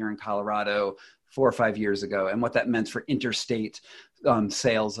happened here in Colorado 4 or 5 years ago, and what that meant for interstate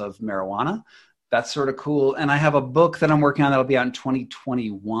sales of marijuana. That's sort of cool. And I have a book that I'm working on that'll be out in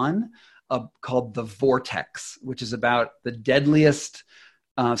 2021 called The Vortex, which is about the deadliest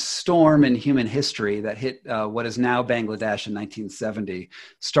storm in human history that hit what is now Bangladesh in 1970,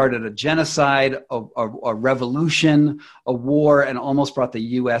 started a genocide, a revolution, a war, and almost brought the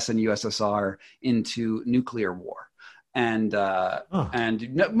US and USSR into nuclear war. And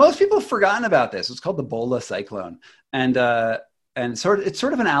most people have forgotten about this. It's called the Bola cyclone. And it's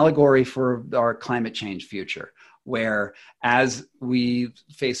sort of an allegory for our climate change future, where as we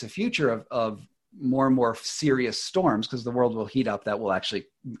face a future of more and more serious storms, because the world will heat up, that will actually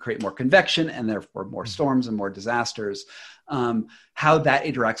create more convection and therefore more storms and more disasters, how that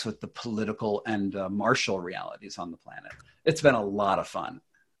interacts with the political and martial realities on the planet. It's been a lot of fun.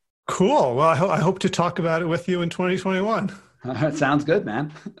 Cool. Well, I hope to talk about it with you in 2021. Sounds good,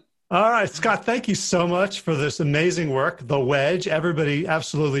 man. All right, Scott, thank you so much for this amazing work, The Wedge. Everybody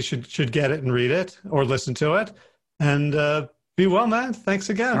absolutely should get it and read it or listen to it. And be well, man. Thanks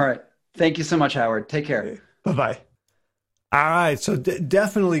again. All right. Thank you so much, Howard. Take care. Bye-bye. All right, so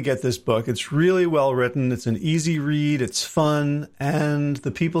definitely get this book. It's really well written. It's an easy read. It's fun. And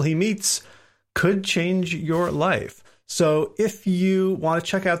the people he meets could change your life. So if you want to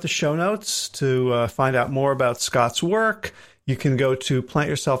check out the show notes to find out more about Scott's work, you can go to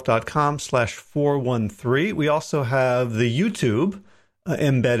plantyourself.com/413. We also have the YouTube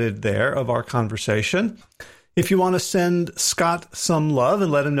embedded there of our conversation. If you want to send Scott some love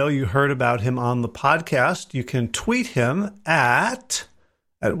and let him know you heard about him on the podcast, you can tweet him at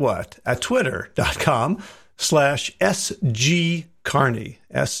what? At twitter.com/SG Carney.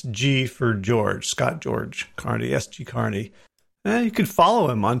 SG for George, Scott George Carney, SG Carney. You could follow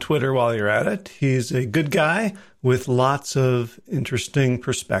him on Twitter while you're at it. He's a good guy with lots of interesting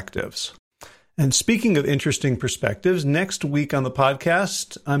perspectives. And speaking of interesting perspectives, next week on the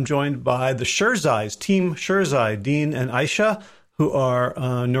podcast, I'm joined by the Sherzais, Team Sherzai, Dean and Aisha, who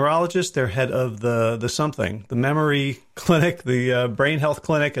are neurologists. They're head of the memory clinic, the brain health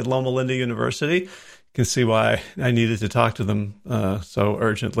clinic at Loma Linda University. You can see why I needed to talk to them so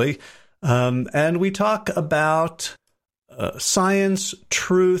urgently. And we talk about science,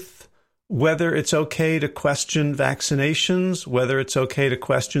 truth, whether it's okay to question vaccinations, whether it's okay to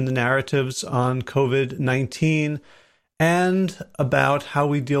question the narratives on COVID-19, and about how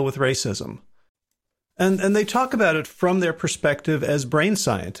we deal with racism. And they talk about it from their perspective as brain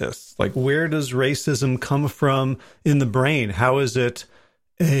scientists. Like, where does racism come from in the brain? How is it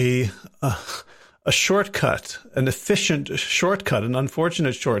a shortcut, an efficient shortcut, an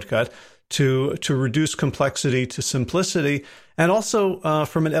unfortunate shortcut to reduce complexity to simplicity? And also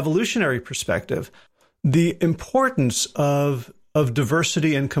from an evolutionary perspective, the importance of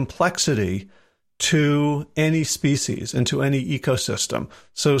diversity and complexity to any species and to any ecosystem.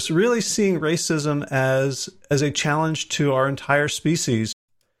 So it's really seeing racism as a challenge to our entire species.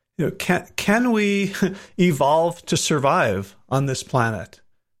 Can we evolve to survive on this planet?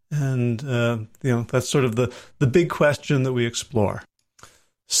 And that's sort of the big question that we explore.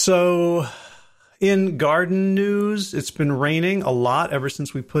 So in garden news, it's been raining a lot ever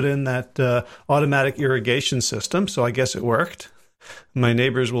since we put in that automatic irrigation system. So I guess it worked. My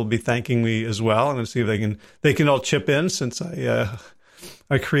neighbors will be thanking me as well. I'm going to see if they can all chip in, since I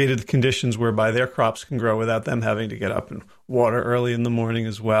created the conditions whereby their crops can grow without them having to get up and water early in the morning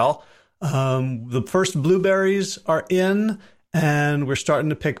as well. The first blueberries are in, and we're starting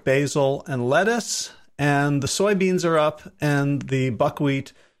to pick basil and lettuce, and the soybeans are up, and the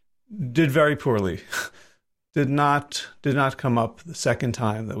buckwheat did very poorly. did not come up the second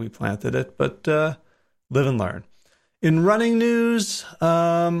time that we planted it, but live and learn. In running news,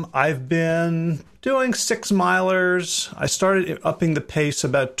 I've been doing 6-milers. I started upping the pace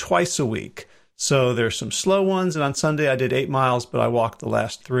about twice a week. So there's some slow ones, and on Sunday I did 8 miles, but I walked the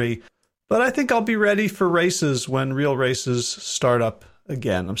last 3. But I think I'll be ready for races when real races start up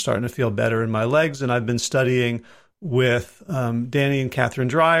again. I'm starting to feel better in my legs, and I've been studying with Danny and Catherine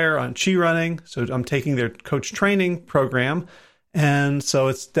Dreyer on chi running. So I'm taking their coach training program. And so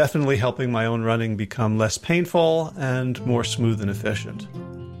it's definitely helping my own running become less painful and more smooth and efficient.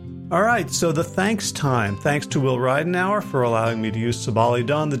 All right, so the thanks time. Thanks to Will Ridenauer for allowing me to use Sabali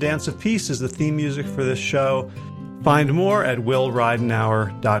Dawn. The Dance of Peace is the theme music for this show. Find more at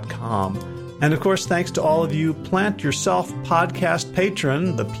willridenauer.com. And of course, thanks to all of you Plant Yourself podcast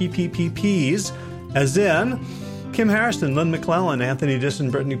patron, the PPPPs, as in Kim Harrison, Lynn McClellan, Anthony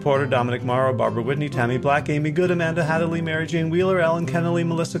Disson, Brittany Porter, Dominic Morrow, Barbara Whitney, Tammy Black, Amy Good, Amanda Hadley, Mary Jane Wheeler, Ellen Kennelly,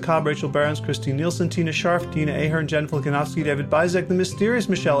 Melissa Cobb, Rachel Barons, Christine Nielsen, Tina Scharf, Tina Ahern, Jen Flikanowski, David Bizek, The Mysterious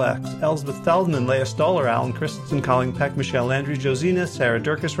Michelle X, Elizabeth Feldman, Leah Stoller, Alan Christensen, Colleen Peck, Michelle Landry, Josina, Sarah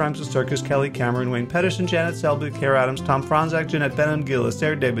Durkis, Rhymes with Circus, Kelly Cameron, Wayne Pedersen, Janet Selby, Kara Adams, Tom Franzak, Jeanette Benham, Gil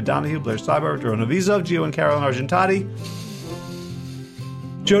Sarah, David Donahue, Blair Cyber, Dorona Vizov, Gio and Carolyn Argentati,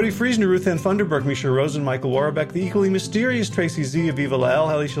 Jody Friesner, Ruth Ann Funderburg, Misha Rosen, Michael Warbeck, the equally mysterious Tracy Z, Aviva Lael,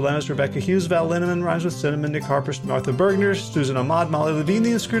 Alicia Lemus, Rebecca Hughes, Val Linneman, Rhymes with Cinnamon, Nick Harper, Martha Bergner, Susan Ahmad, Molly Levine,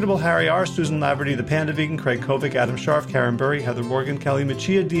 the inscrutable Harry R., Susan Laverty, the Panda Vegan, Craig Kovic, Adam Scharf, Karen Burry, Heather Morgan, Kelly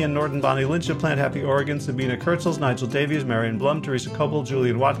Machia, Deanne Norton, Bonnie Lynch of Plant Happy Oregon, Sabina Kurtzels, Nigel Davies, Marion Blum, Teresa Coble,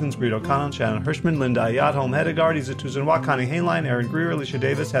 Julian Watkins, Breed O'Connell, Shannon Hirschman, Linda Ayat, Holm Hedegaard, Isa Tuzan Watt, Connie Hainline, Aaron Greer, Alicia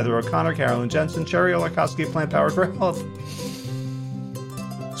Davis, Heather O'Connor, Carolyn Jensen, Sherry Olakowski, Plant Powered for Health,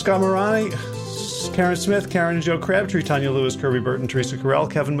 Scott Morani, Karen Smith, Karen and Joe Crabtree, Tanya Lewis, Kirby Burton, Teresa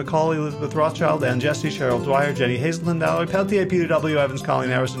Carell, Kevin McCauley, Elizabeth Rothschild, Ann Jesse, Cheryl Dwyer, Jenny Hazelton, Valerie Peltier, Peter W. Evans, Colleen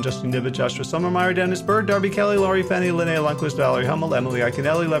Harrison, Justin Nibbett, Joshua Sommermeyer, Dennis Bird, Darby Kelly, Laurie Fenney, Linnea Lundquist, Valerie Hummel, Emily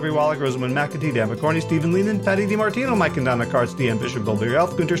Iaconelli, Levy Wallach, Rosamund McAtee, Dan McCorney, Stephen Lehman, Patty DiMartino, Mike and Donna Karts, Deanne Bishop, Goldberg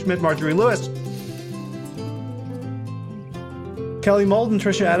Elf, Gunter Schmidt, Marjorie Lewis, Kelly Molden,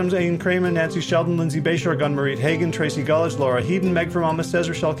 Tricia Adams, Ian Kramer, Nancy Sheldon, Lindsay Bayshore, Gunmarie Hagen, Tracy Gullidge, Laura Heaton, Meg from Mama says,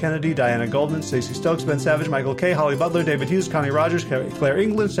 Rochelle Kennedy, Diana Goldman, Stacey Stokes, Ben Savage, Michael Kay, Holly Butler, David Hughes, Connie Rogers, Claire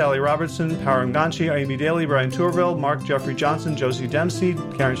England, Sally Robertson, Param Ganchi, Amy Daly, Brian Tourville, Mark Jeffrey Johnson, Josie Dempsey,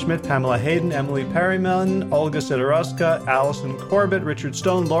 Karen Schmidt, Pamela Hayden, Emily Perryman, Olga Sidorowska, Allison Corbett, Richard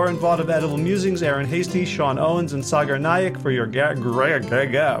Stone, Lauren Vaught of Edible Musings, Aaron Hasty, Sean Owens, and Sagar Nayak for your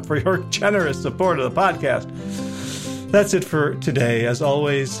generous support of the podcast. That's it for today. As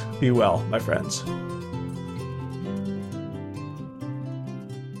always, be well, my friends.